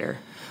songwriter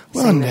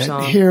sing their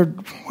song.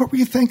 What were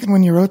you thinking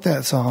when you wrote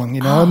that song?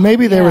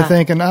 Maybe they were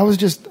thinking, I was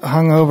just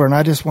hungover and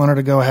I just wanted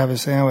to go have a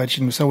sandwich.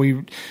 And so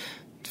we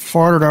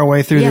farted our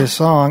way through this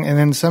song. And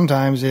then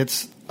sometimes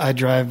it's, I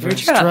drive a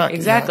truck.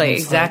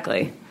 Exactly.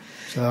 Like,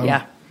 so,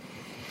 yeah.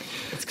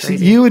 It's crazy.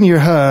 So you and your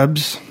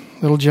hubs,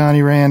 little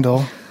Johnny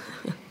Randall,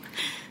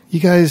 you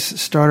guys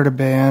started a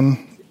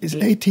band. Is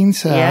it 18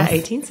 South? Yeah,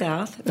 18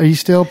 South. Are you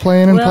still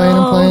playing and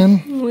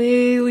playing?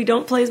 We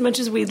don't play as much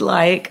as we'd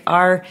like.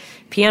 Our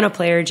piano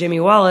player, Jimmy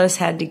Wallace,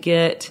 had to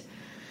get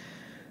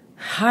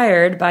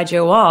hired by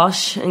Joe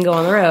Walsh and go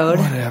on the road.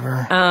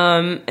 Whatever.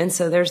 And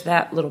so there's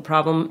that little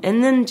problem.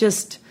 And then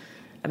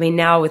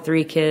now with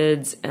 3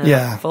 kids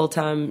and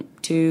full-time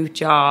 2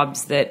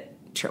 jobs that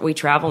we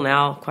travel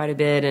now quite a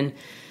bit, and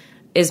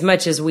as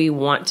much as we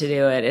want to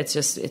do it,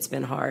 it's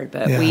been hard.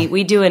 But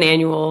we do an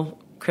annual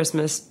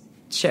Christmas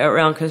show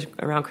around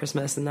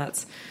Christmas, and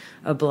that's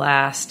a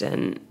blast.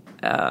 And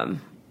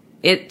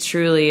it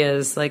truly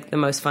is like the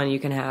most fun you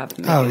can have.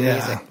 Oh yeah.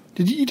 Music.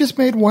 You just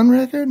made one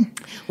record?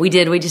 We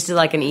did. We just did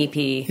like an EP.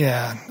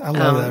 Yeah, I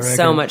love that record.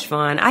 So much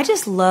fun. I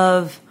just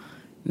love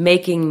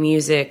making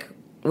music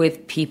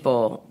with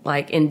people,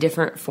 like in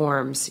different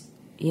forms.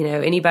 You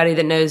know, anybody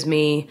that knows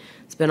me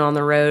has been on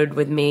the road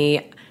with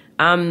me.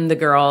 I'm the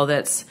girl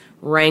that's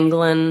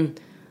wrangling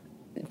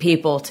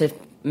people to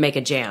make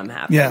a jam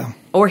happen. Yeah.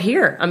 Or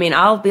here. I mean,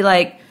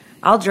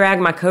 I'll drag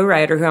my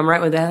co-writer who I'm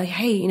writing with, like,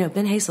 hey, you know,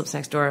 Ben Haslip's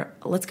next door.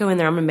 Let's go in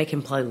there. I'm going to make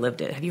him play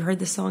Lived It. Have you heard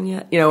this song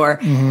yet? You know, or,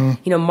 you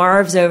know,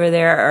 Marv's over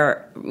there.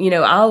 Or, you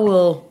know, I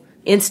will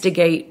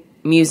instigate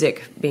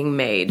music being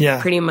made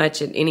pretty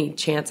much at any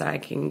chance I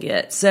can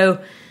get.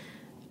 So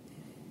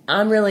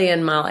I'm really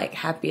in my, like,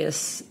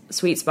 happiest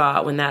sweet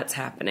spot when that's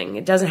happening.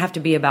 It doesn't have to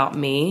be about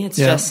me. It's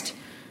just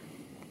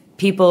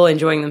people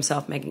enjoying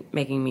themselves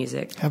making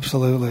music.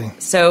 Absolutely.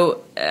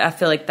 So I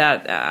feel like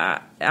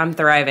that I'm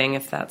thriving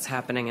if that's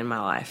happening in my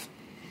life.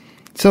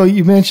 So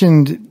you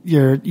mentioned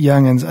your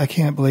youngins. I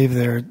can't believe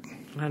they're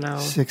I know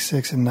 6,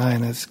 6, and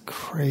 9. That's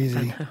crazy.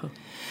 I know.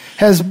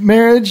 Has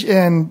marriage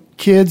and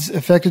kids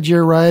affected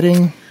your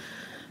writing?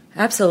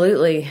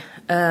 Absolutely.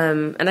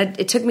 And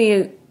it took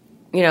me,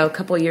 you know, a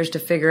couple of years to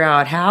figure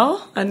out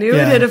how. I knew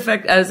it had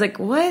affected. I was like,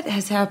 what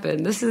has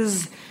happened? This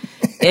is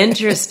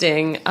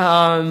interesting.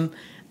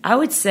 I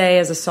would say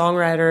as a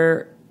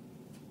songwriter,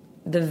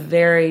 the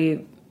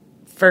very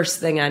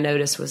first thing I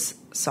noticed was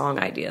song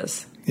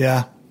ideas.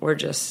 Yeah. Were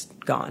just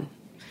gone.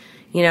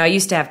 You know, I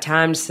used to have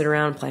time to sit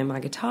around playing my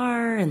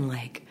guitar and,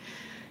 like,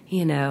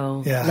 you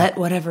know, let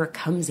whatever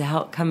comes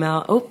out come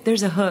out. Oh,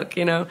 there's a hook,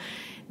 you know.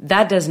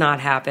 That does not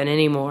happen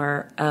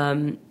anymore.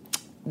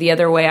 The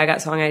other way I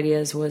got song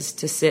ideas was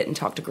to sit and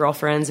talk to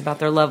girlfriends about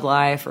their love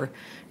life, or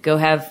go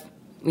have,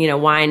 you know,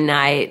 wine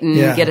night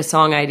and get a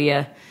song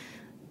idea.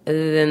 And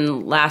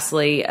then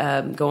lastly,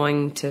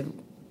 going to,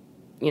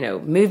 you know,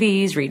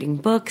 movies, reading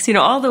books, you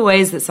know, all the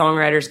ways that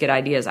songwriters get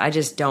ideas. I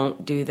just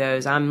don't do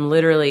those. I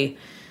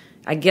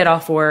get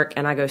off work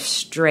and I go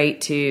straight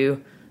to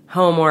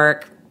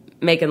homework,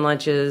 making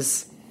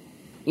lunches,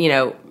 you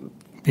know,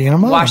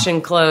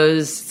 washing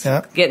clothes,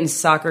 getting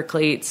soccer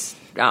cleats.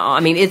 I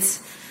mean,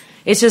 it's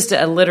just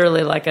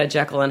literally like a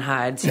Jekyll and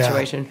Hyde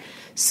situation. Yeah.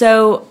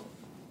 So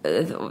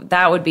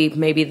that would be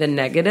maybe the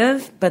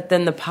negative, but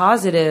then the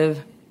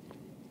positive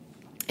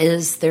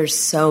is there's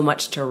so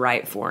much to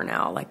write for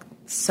now, like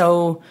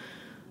so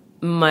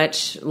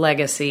much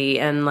legacy,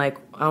 and like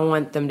I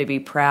want them to be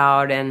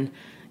proud, and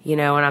you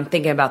know, and I'm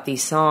thinking about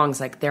these songs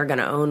like they're going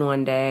to own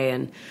one day,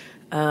 and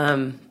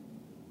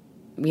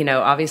you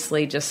know,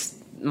 obviously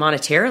just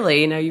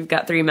monetarily, you know, you've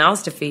got 3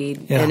 mouths to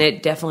feed, and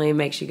it definitely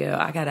makes you go,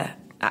 I've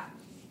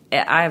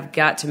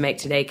got to make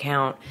today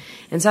count.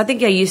 And so I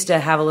think I used to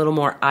have a little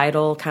more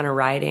idle kind of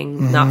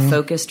writing, not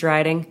focused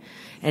writing,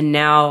 and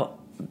now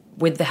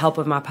with the help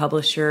of my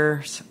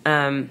publishers,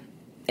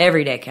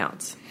 every day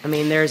counts. I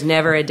mean, there's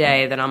never a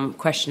day that I'm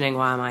questioning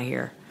why am I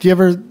here. Do you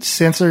ever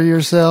censor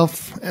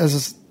yourself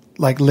as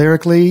like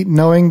lyrically,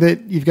 knowing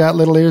that you've got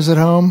little ears at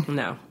home?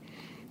 No.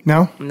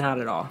 No? Not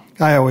at all.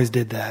 I always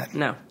did that.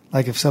 No.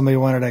 Like if somebody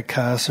wanted to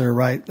cuss or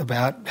write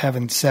about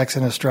having sex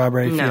in a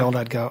strawberry field,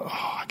 I'd go,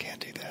 oh, I can't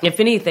do that.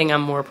 If anything,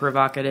 I'm more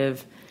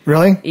provocative.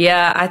 Really?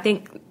 Yeah, I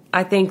think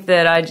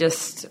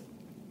that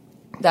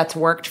that's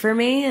worked for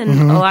me in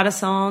a lot of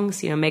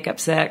songs, you know, make up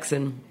sex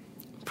and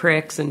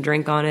pricks and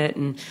drink on it.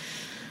 And,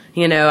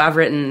 you know, I've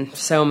written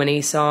so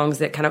many songs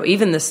that kind of,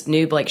 even this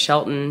new Blake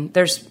Shelton,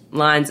 there's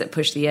lines that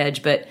push the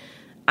edge, but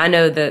I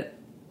know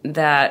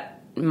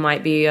that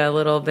might be a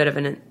little bit of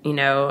an, you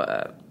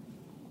know,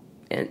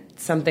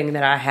 something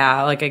that I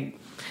have,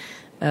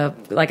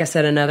 like I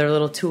said, another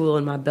little tool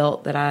in my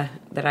belt that I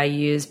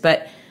use.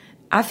 But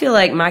I feel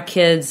like my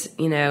kids,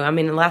 you know, I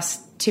mean, the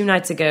last 2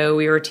 nights ago,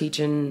 we were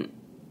teaching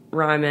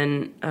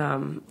Ryman,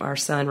 our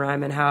son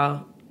Ryman,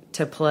 how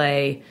to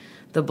play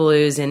the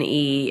blues in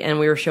E, and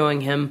we were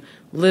showing him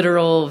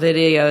literal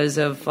videos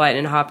of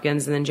Lightning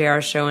Hopkins, and then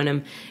JR showing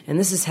him, and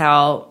this is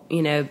how,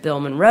 you know,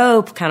 Bill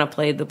Monroe kind of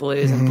played the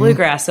blues and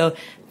bluegrass. So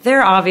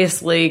they're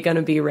obviously going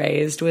to be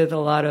raised with a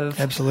lot of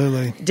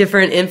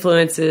different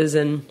influences,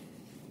 and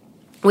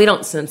we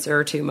don't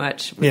censor too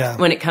much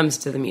when it comes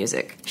to the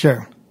music.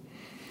 Sure.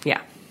 Yeah.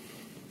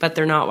 But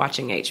they're not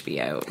watching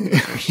HBO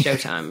or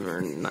Showtime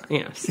or,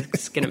 you know,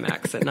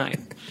 Skinamax at night.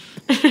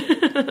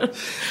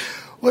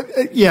 Well,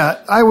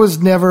 yeah, I always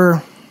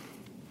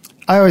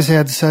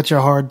had such a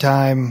hard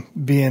time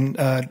being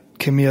a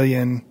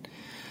chameleon.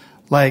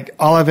 Like,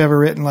 all I've ever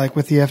written, like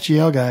with the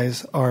FGL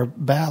guys, are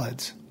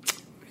ballads.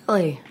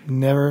 Really?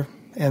 Never.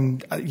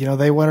 And, you know,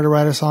 they wanted to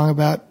write a song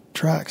about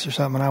trucks or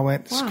something, and I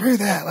went, screw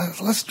that.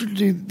 Let's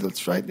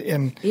write.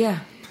 And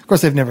of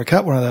course, they've never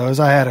cut one of those.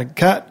 I had a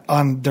cut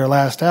on their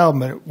last album,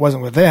 but it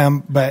wasn't with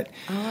them. But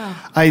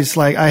I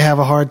have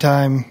a hard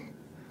time.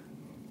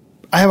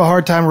 I have a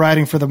hard time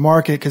writing for the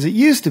market because it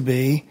used to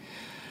be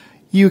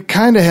you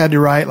kind of had to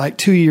write like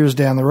 2 years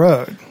down the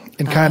road,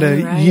 and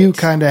you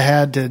kind of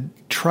had to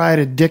try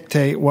to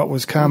dictate what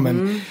was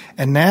coming.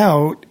 And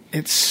now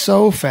it's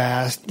so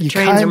fast. The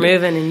trains are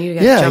moving, and you got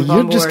to jump on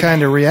board. You're just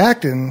kind of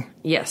reacting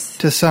yes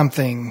to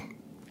something.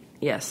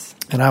 Yes.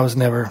 And I was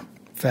never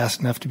fast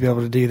enough to be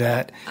able to do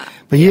that.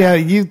 But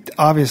you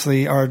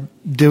obviously are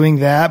doing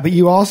that. But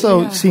you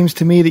also seems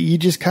to me that you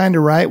just kind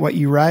of write what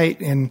you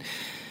write, and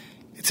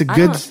it's a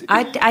good.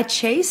 I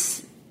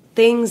chase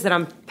things that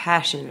I'm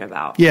passionate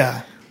about.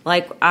 Yeah.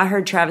 Like I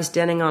heard Travis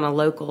Denning on a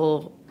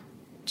local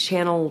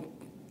channel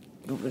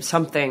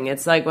something.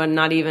 It's like when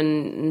not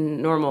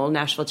even normal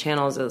Nashville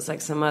channels. It was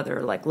like some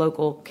other like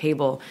local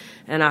cable.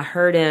 And I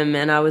heard him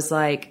and I was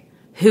like,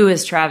 who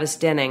is Travis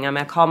Denning?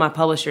 I called my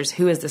publishers.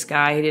 Who is this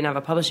guy? He didn't have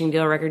a publishing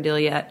deal, record deal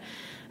yet.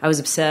 I was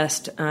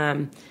obsessed.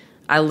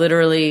 I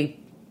literally,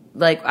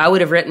 like, I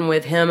would have written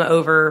with him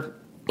over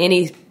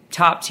any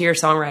top tier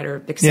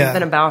songwriter because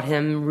something about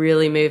him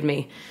really moved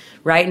me.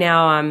 Right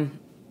now, I'm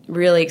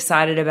really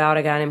excited about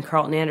a guy named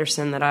Carlton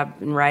Anderson that I've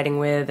been writing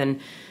with, and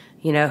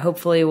you know,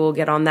 hopefully we'll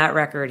get on that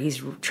record.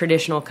 He's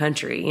traditional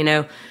country. You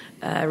know,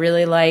 I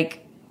really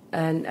like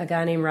a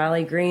guy named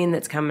Riley Green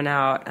that's coming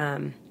out.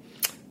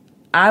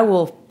 I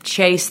will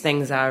chase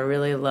things I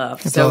really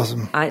love. That's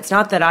awesome. It's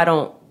not that I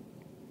don't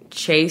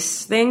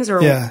chase things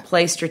or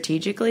play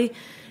strategically.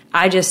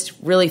 I just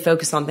really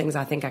focus on things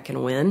I think I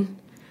can win.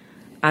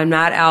 I'm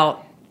not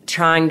out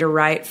trying to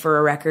write for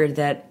a record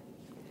that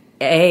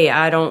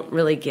I don't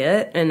really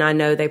get, and I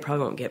know they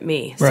probably won't get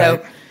me.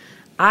 Right. So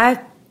I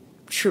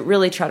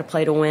really try to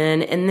play to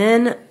win. And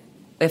then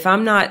if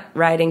I'm not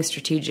writing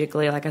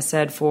strategically, like I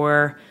said,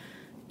 for,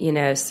 you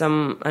know,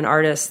 an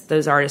artist,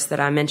 those artists that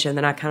I mentioned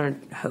that I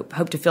kind of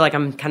hope to feel like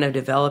I'm kind of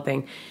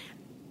developing,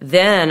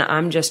 then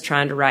I'm just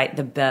trying to write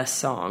the best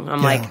song.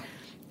 I'm like,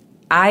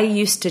 I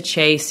used to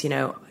chase, you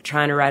know,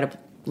 trying to write a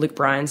Luke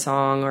Bryan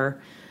song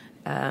or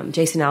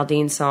Jason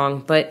Aldean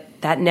song, but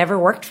that never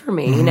worked for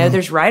me. You know,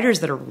 there's writers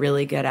that are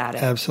really good at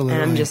it. Absolutely.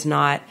 And I'm just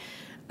not.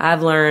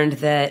 I've learned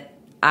that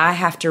I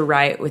have to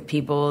write with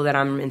people that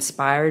I'm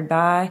inspired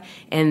by,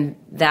 and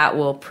that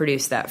will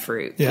produce that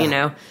fruit, you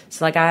know?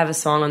 So, like, I have a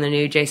song on the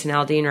new Jason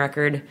Aldean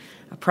record.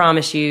 I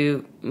promise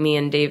you, me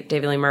and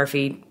David Lee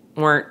Murphy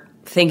weren't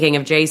thinking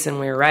of Jason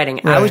when we were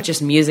writing. Right. I was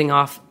just musing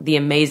off the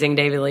amazing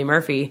David Lee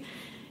Murphy,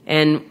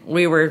 and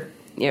we were,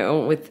 you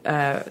know, with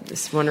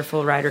this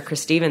wonderful writer,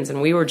 Chris Stevens,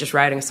 and we were just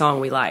writing a song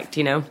we liked,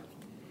 you know?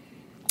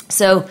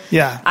 So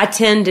I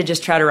tend to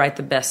just try to write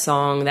the best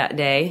song that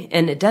day,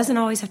 and it doesn't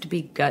always have to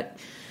be gut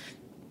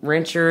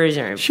wrenchers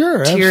or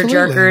tear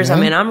jerkers. Man.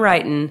 I mean, I'm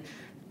writing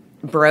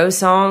bro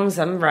songs.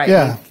 I'm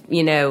writing,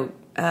 you know,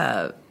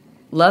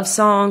 love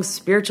songs,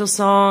 spiritual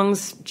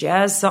songs,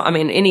 jazz songs. I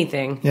mean,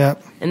 anything. Yeah.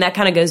 And that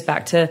kind of goes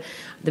back to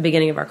the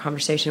beginning of our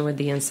conversation with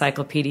the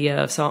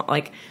encyclopedia of song.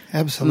 Like,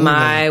 absolutely,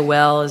 my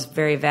well is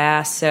very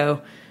vast.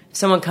 So if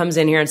someone comes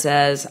in here and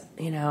says,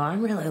 you know,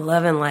 I'm really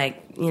loving,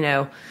 like, you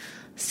know,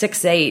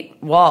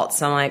 6/8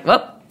 waltz. I'm like,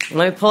 well,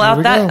 let me pull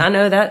out that. Go. I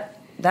know that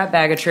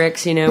bag of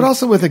tricks, you know. But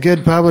also with a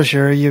good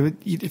publisher,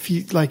 if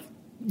you like,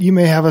 you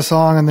may have a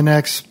song on the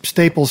next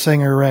Staple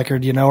Singer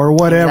record, you know, or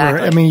whatever.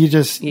 Exactly. I mean, you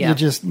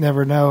just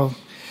never know.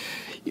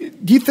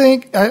 Do you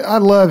think? I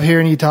love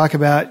hearing you talk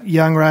about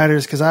young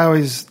writers because I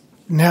always,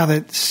 now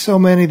that so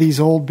many of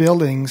these old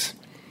buildings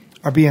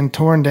are being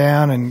torn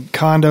down and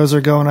condos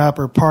are going up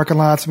or parking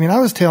lots. I mean, I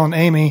was telling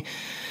Amy,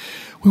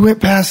 we went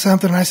past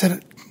something and I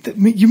said,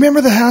 you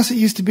remember the house that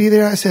used to be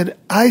there? I said,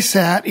 I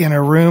sat in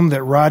a room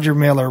that Roger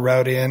Miller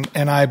wrote in,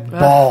 and I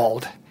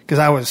bawled because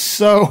I was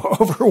so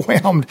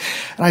overwhelmed.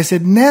 And I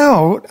said,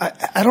 now,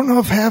 I don't know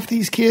if half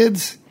these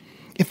kids,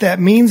 if that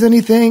means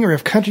anything, or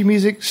if country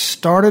music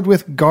started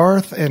with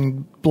Garth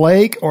and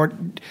Blake, or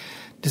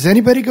does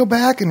anybody go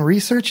back and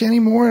research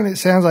anymore? And it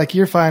sounds like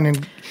you're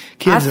finding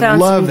kids that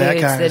love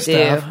that kind of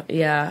stuff.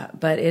 Yeah,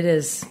 but it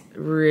is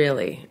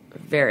really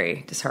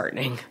very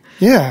disheartening.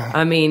 Yeah.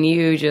 I mean,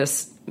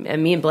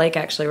 and me and Blake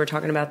actually were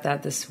talking about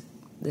that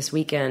this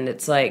weekend.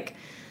 It's like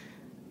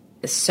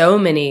so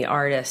many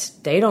artists,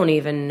 they don't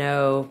even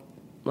know,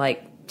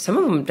 like, some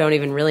of them don't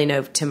even really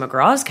know Tim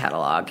McGraw's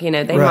catalog. You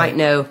know, they might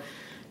know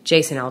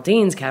Jason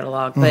Aldean's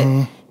catalog,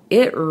 but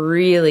it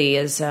really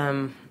is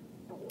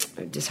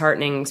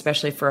disheartening,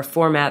 especially for a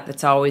format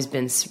that's always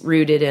been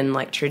rooted in,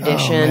 like,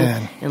 tradition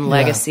and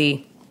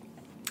legacy.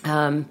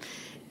 And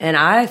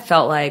I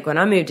felt like when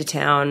I moved to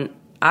town,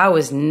 I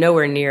was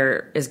nowhere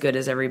near as good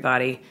as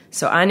everybody.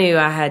 So I knew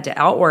I had to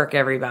outwork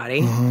everybody.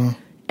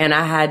 And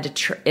I had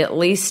to at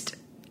least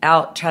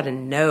try to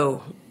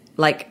know.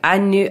 Like,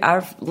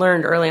 I've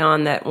learned early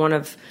on that one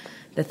of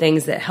the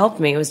things that helped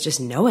me was just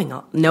knowing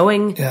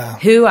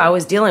who I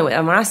was dealing with.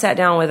 And when I sat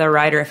down with a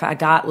writer, if I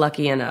got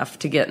lucky enough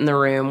to get in the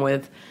room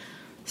with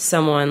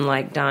someone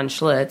like Don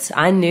Schlitz,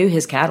 I knew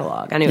his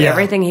catalog. I knew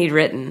everything he'd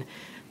written.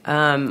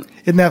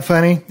 Isn't that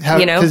funny? How,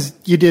 you know, because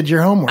you did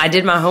your homework. I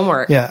did my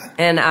homework. Yeah.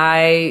 And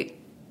I,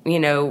 you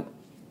know,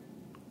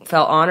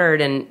 felt honored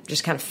and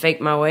just kind of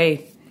faked my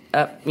way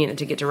up, you know,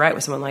 to get to write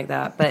with someone like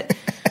that. But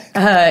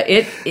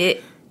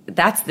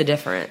That's the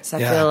difference. I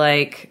Yeah. feel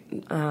like,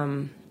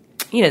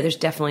 there's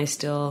definitely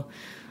still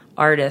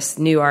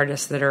new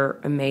artists that are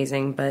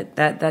amazing, but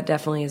that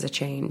definitely is a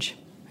change.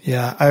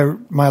 Yeah,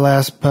 my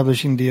last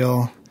publishing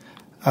deal,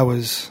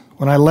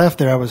 when I left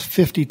there, I was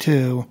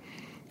 52.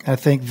 I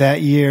think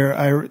that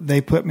year they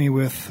put me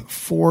with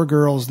 4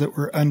 girls that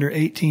were under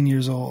 18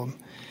 years old,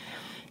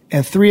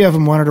 and 3 of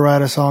them wanted to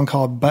write a song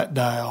called Butt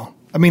Dial.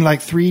 I mean,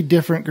 like 3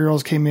 different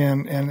girls came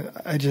in, and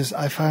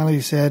I finally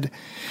said,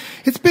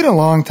 it's been a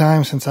long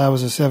time since I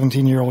was a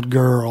 17-year-old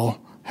girl.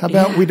 How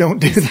about we don't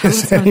do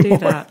this anymore?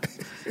 Do that.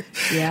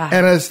 Yeah.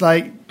 And it's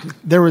like,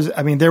 there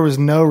was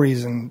no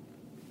reason.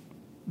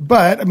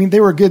 But, I mean, they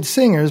were good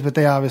singers, but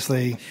they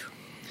obviously,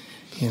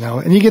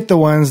 and you get the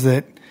ones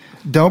that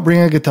don't bring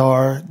a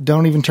guitar,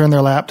 don't even turn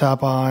their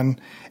laptop on,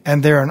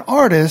 and they're an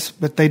artist,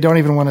 but they don't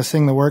even want to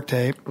sing the work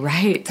tape.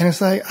 Right. And it's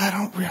like, I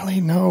don't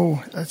really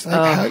know. It's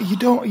like,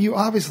 you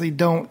obviously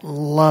don't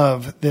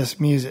love this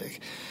music.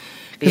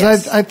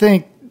 Because Yes. I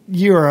think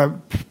you're a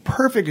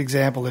perfect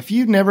example. If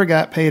you never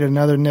got paid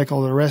another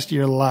nickel the rest of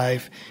your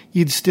life,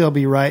 you'd still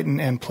be writing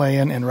and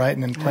playing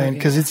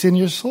because it's in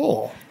your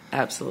soul.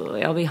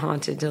 Absolutely. I'll be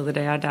haunted till the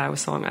day I die with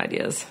song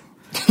ideas.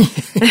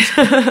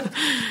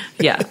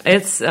 Yeah,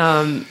 it's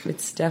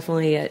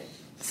definitely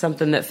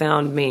something that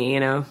found me,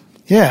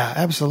 Yeah,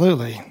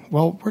 absolutely.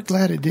 Well, we're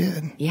glad it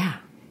did. Yeah.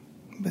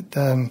 But,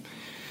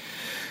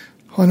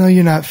 I know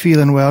you're not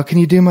feeling well. Can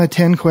you do my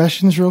 10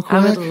 questions real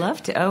quick? I would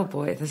love to. Oh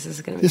boy, this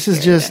is going to be This is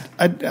scary.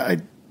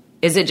 just,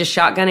 Is it just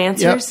shotgun yep,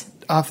 answers?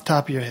 off the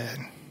top of your head.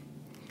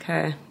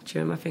 Okay.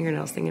 Chewing my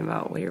fingernails thinking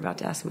about what you're about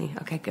to ask me.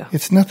 Okay, go.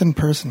 It's nothing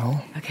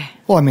personal. Okay.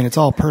 Well, I mean, it's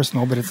all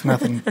personal, but it's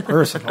nothing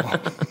personal.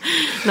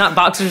 Not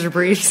boxers or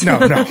briefs? No.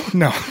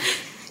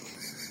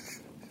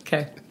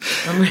 Okay.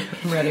 I'm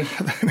ready.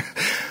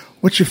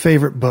 What's your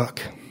favorite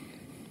book?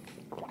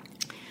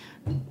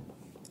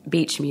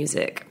 Beach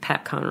Music,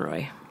 Pat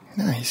Conroy.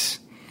 Nice.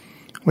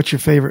 What's your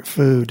favorite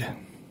food?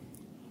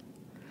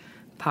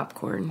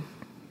 Popcorn.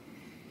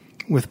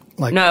 With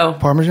No.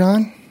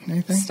 Parmesan?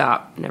 Anything?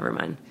 Stop. Never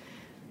mind.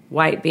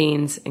 White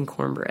beans and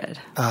cornbread.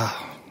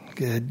 Oh,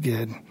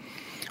 good.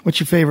 What's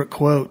your favorite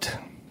quote?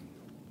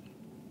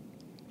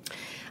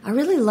 I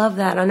really love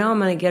that. I know I'm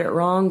going to get it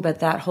wrong, but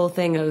that whole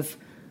thing of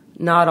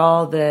not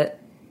all that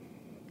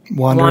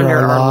Wander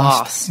are or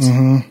lost.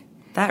 Mm-hmm.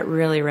 That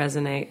really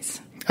resonates.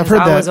 I've heard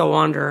I that. was a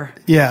wanderer.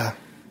 Yeah.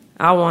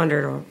 I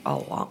wandered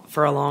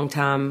for a long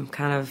time,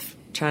 kind of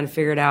trying to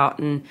figure it out,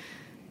 and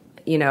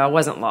I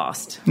wasn't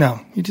lost. No,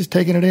 you're just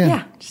taking it in.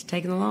 Yeah, just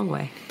taking the long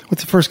way.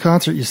 What's the first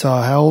concert you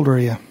saw? How old were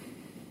you?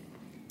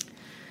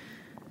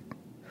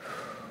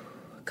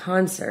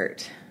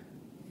 Concert.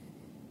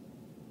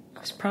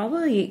 I was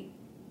probably,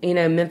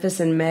 Memphis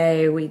in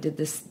May. They did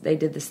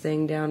this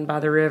thing down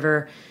by the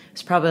river. It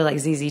was probably like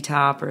ZZ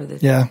Top or the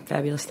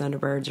Fabulous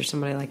Thunderbirds or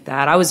somebody like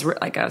that. I was,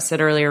 like I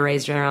said earlier,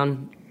 raised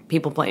around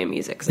people playing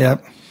music. So.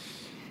 Yep.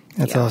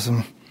 That's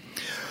awesome.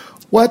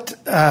 What,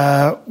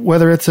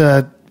 whether it's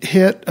a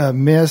hit, a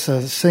miss,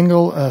 a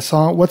single, a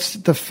song, what's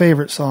the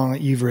favorite song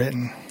that you've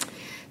written?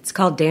 It's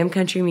called Damn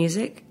Country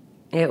Music.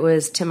 It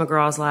was Tim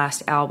McGraw's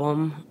last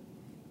album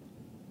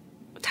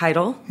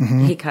title.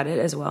 Mm-hmm. He cut it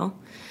as well.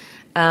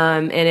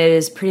 And it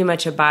is pretty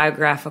much a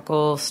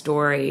biographical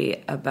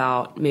story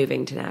about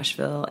moving to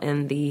Nashville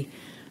and the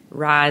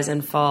rise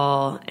and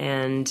fall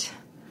and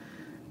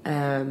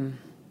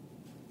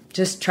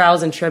just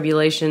trials and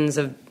tribulations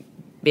of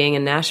being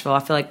in Nashville. I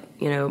feel like,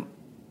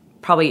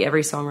 probably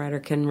every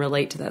songwriter can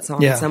relate to that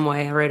song in some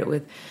way. I wrote it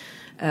with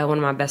one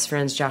of my best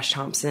friends, Josh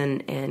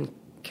Thompson, and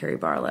Carrie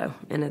Barlow,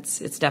 and it's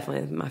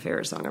definitely my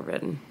favorite song I've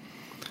written.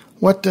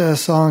 What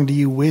song do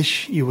you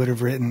wish you would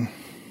have written?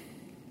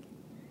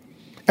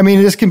 I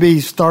mean, this can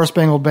be Star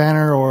Spangled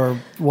Banner or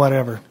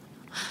whatever.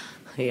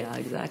 Yeah,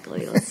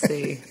 exactly. Let's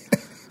see.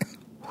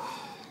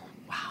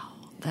 Wow,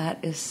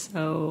 that is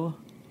so...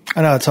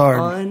 I know, it's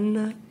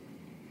hard.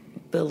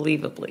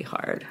 Unbelievably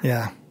hard.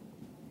 Yeah.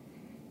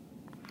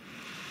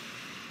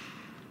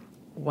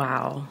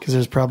 Wow. Because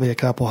there's probably a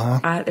couple,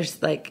 huh?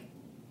 There's like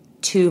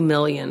 2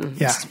 million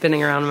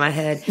spinning around in my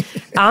head.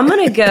 I'm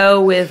going to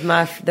go with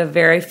the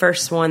very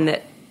first one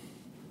that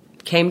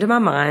came to my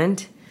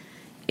mind.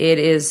 It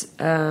is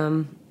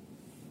a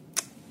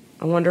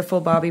wonderful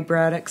Bobby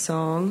Braddock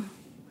song.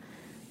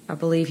 I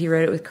believe he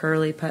wrote it with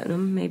Curly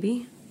Putnam,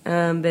 maybe.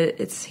 But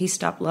it's He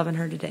Stopped Loving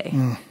Her Today.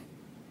 Mm.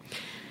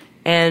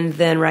 And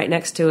then right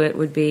next to it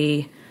would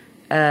be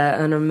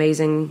an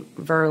amazing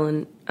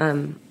Vern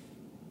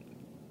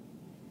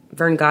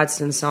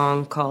Godston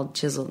song called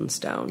Chiseled in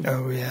Stone.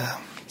 Oh, yeah.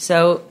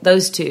 So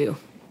those two.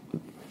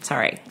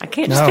 Sorry, I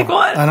can't just pick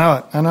one. I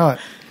know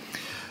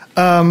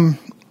it.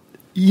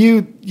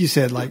 You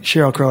said like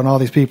Sheryl Crow and all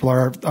these people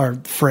are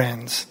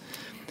friends.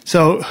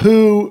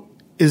 So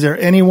is there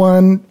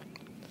anyone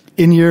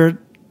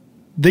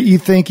that you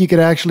think you could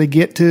actually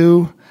get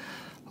to?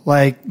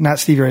 Like, not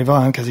Stevie Ray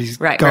Vaughan because he's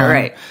gone.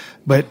 Right.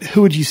 But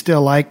who would you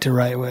still like to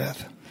write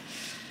with?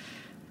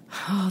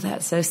 Oh,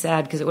 that's so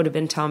sad because it would have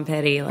been Tom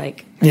Petty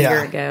like a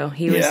year ago.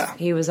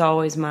 He was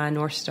always my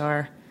North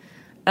Star.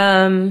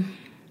 To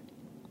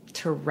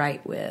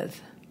write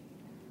with.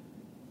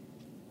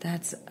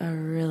 That's a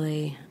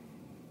really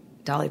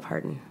Dolly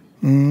Parton.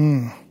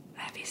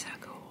 That'd be so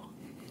cool.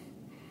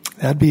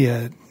 That'd be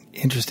an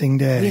interesting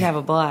day. We'd have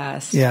a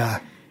blast. Yeah.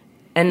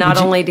 And not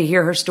only to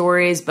hear her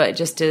stories, but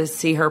just to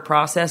see her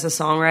process of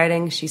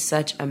songwriting. She's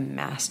such a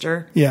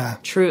master. Yeah.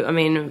 True. I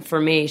mean, for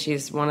me,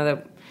 she's one of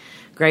the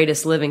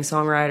greatest living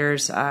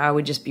songwriters. I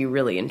would just be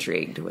really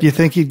intrigued with. Do you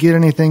think you'd get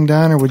anything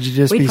done, or would you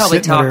just we'd be probably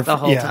sitting there talk the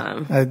whole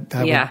time? I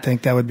would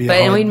think that would be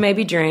and we'd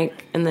maybe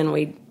drink, and then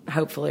we'd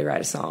hopefully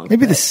write a song.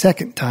 Maybe the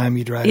second time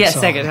you'd write a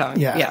song. Second time.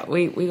 Yeah.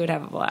 We would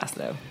have a blast,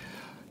 though.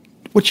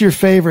 What's your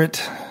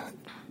favorite,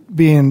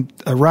 being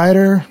a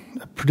writer,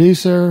 a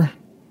producer,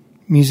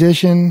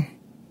 musician,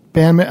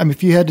 band? I mean,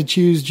 if you had to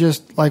choose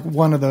just like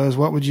one of those,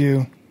 what would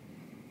you?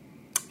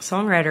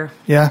 Songwriter.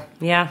 Yeah?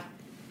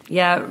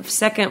 Yeah.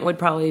 Second would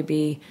probably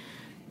be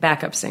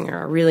backup singer.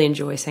 I really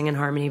enjoy singing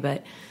harmony,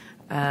 but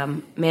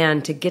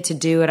man, to get to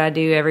do what I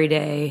do every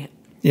day.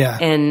 Yeah.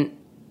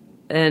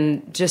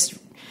 And just,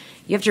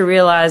 you have to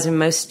realize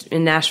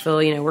in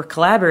Nashville, we're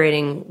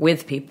collaborating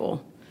with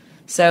people.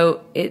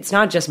 So it's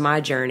not just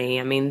my journey.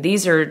 I mean,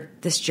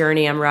 this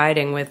journey I'm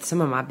riding with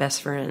some of my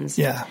best friends.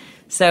 Yeah.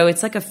 So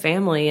it's like a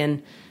family,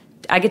 and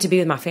I get to be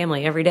with my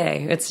family every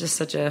day. It's just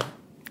such a...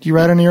 Do you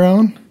write on your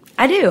own?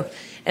 I do.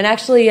 And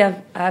actually,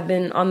 I've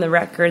been on the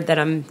record that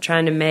I'm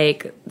trying to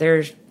make.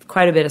 There's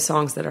quite a bit of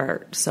songs that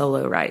are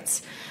solo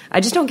writes. I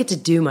just don't get to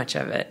do much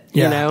of it,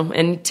 you know?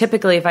 And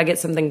typically, if I get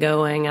something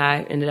going,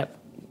 I ended up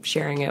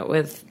sharing it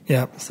with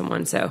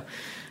someone. So,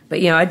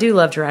 but, I do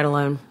love to write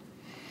alone.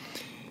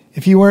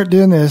 If you weren't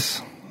doing this,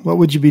 what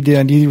would you be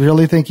doing? Do you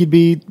really think you'd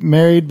be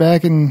married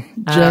back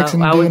in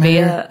Jackson I doing would be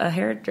hair? a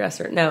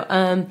hairdresser.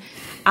 No,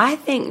 I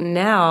think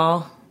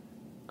now,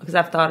 because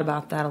I've thought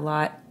about that a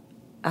lot,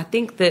 I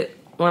think that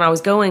when I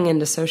was going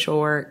into social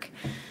work,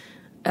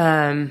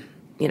 I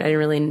didn't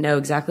really know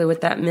exactly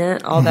what that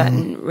meant. All that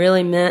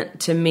really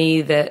meant to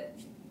me that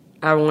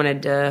I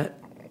wanted to,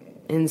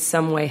 in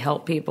some way,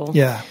 help people.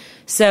 Yeah.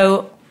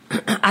 So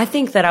I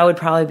think that I would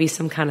probably be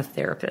some kind of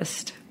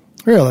therapist.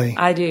 Really?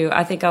 I do.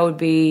 I think I would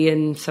be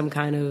in some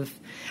kind of...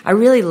 I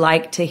really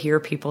like to hear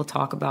people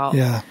talk about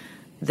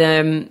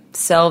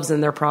themselves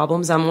and their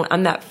problems.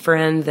 I'm that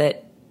friend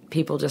that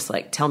people just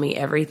like tell me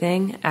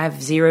everything. I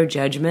have zero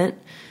judgment.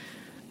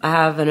 I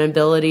have an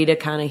ability to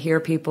kind of hear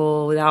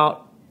people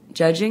without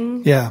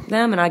judging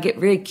them, and I get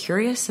really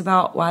curious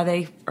about why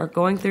they are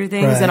going through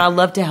things, and I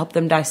love to help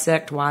them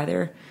dissect why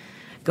they're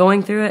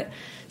going through it.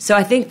 So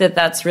I think that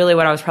that's really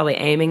what I was probably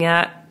aiming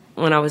at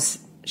when I was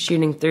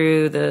shooting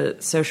through the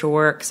social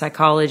work,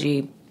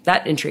 psychology.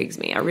 That intrigues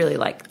me. I really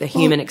like the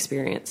human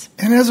experience.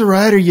 And as a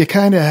writer, you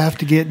kind of have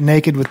to get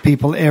naked with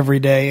people every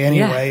day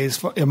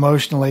anyways,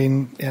 emotionally,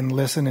 and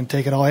listen and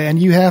take it all.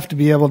 And you have to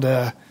be able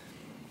to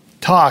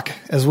talk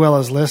as well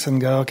as listen,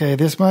 go, okay,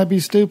 this might be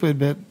stupid,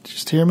 but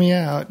just hear me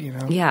out,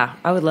 Yeah,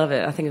 I would love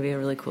it. I think it'd be a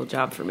really cool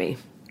job for me.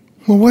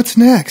 Well, what's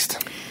next?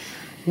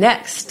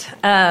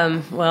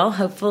 Well,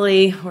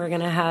 hopefully we're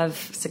going to have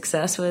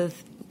success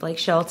with Blake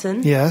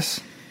Shelton. Yes.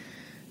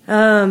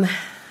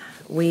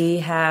 We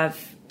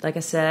have, like I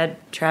said,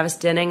 Travis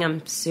Denning.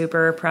 I'm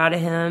super proud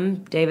of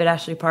him. David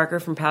Ashley Parker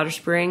from Powder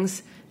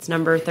Springs. It's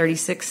number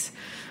 36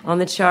 on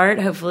the chart.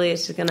 Hopefully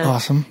it's just going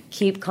to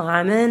keep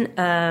climbing.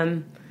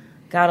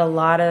 Got a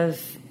lot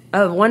of...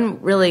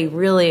 one really,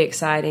 really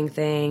exciting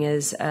thing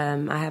is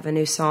I have a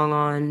new song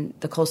on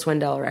the Cole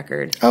Swindell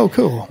record. Oh,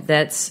 cool.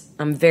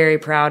 I'm very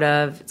proud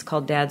of. It's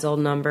called Dad's Old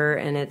Number,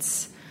 and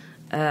it's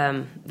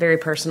very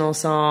personal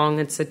song.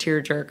 It's a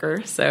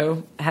tearjerker,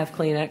 so have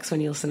Kleenex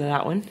when you listen to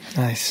that one.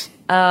 Nice.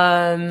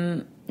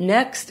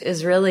 Next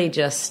is really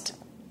just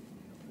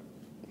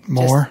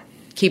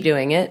keep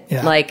doing it.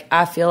 Yeah. Like,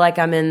 I feel like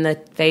I'm in the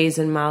phase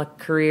in my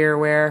career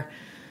where,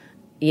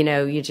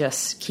 you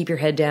just keep your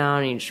head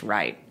down and you just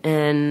write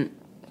and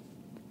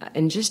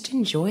just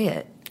enjoy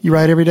it. You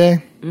write every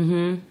day?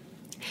 Mm-hmm.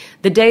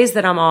 The days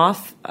that I'm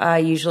off, I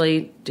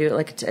usually do it.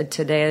 Like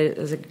today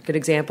is a good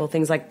example.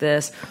 Things like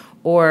this.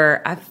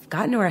 Or I've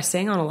gotten to where I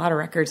sing on a lot of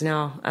records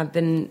now. I've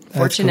been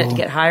fortunate to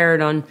get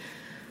hired on.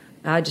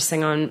 I just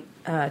sing on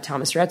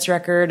Thomas Rhett's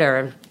record,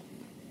 or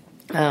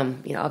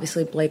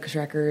obviously Blake's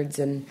records,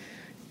 and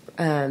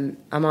I'm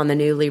on the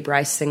new Lee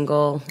Brice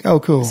single. Oh,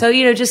 cool! So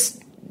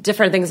just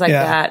different things like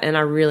that, and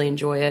I really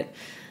enjoy it.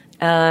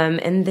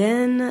 And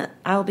then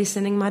I'll be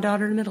sending my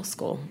daughter to middle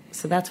school,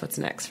 so that's what's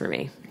next for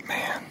me.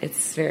 Man,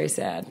 it's very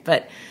sad,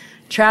 but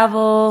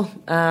travel.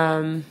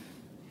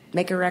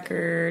 Make a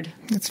record.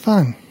 It's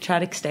fun. Try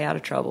to stay out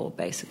of trouble,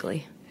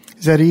 basically.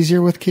 Is that easier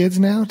with kids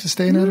now, to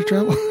stay out of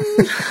trouble?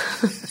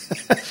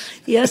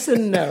 Yes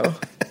and no.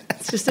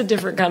 It's just a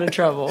different kind of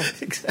trouble.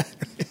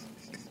 Exactly.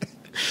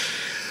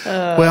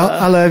 Well,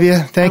 I love you.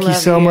 Thank you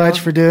so much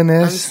for doing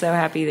this. I'm so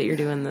happy that you're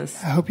doing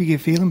this. I hope you get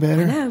feeling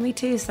better. I know, me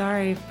too.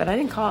 Sorry, but I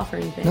didn't cough or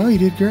anything. No, you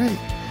did great.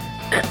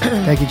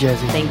 Thank you,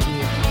 Jesse. Thank you.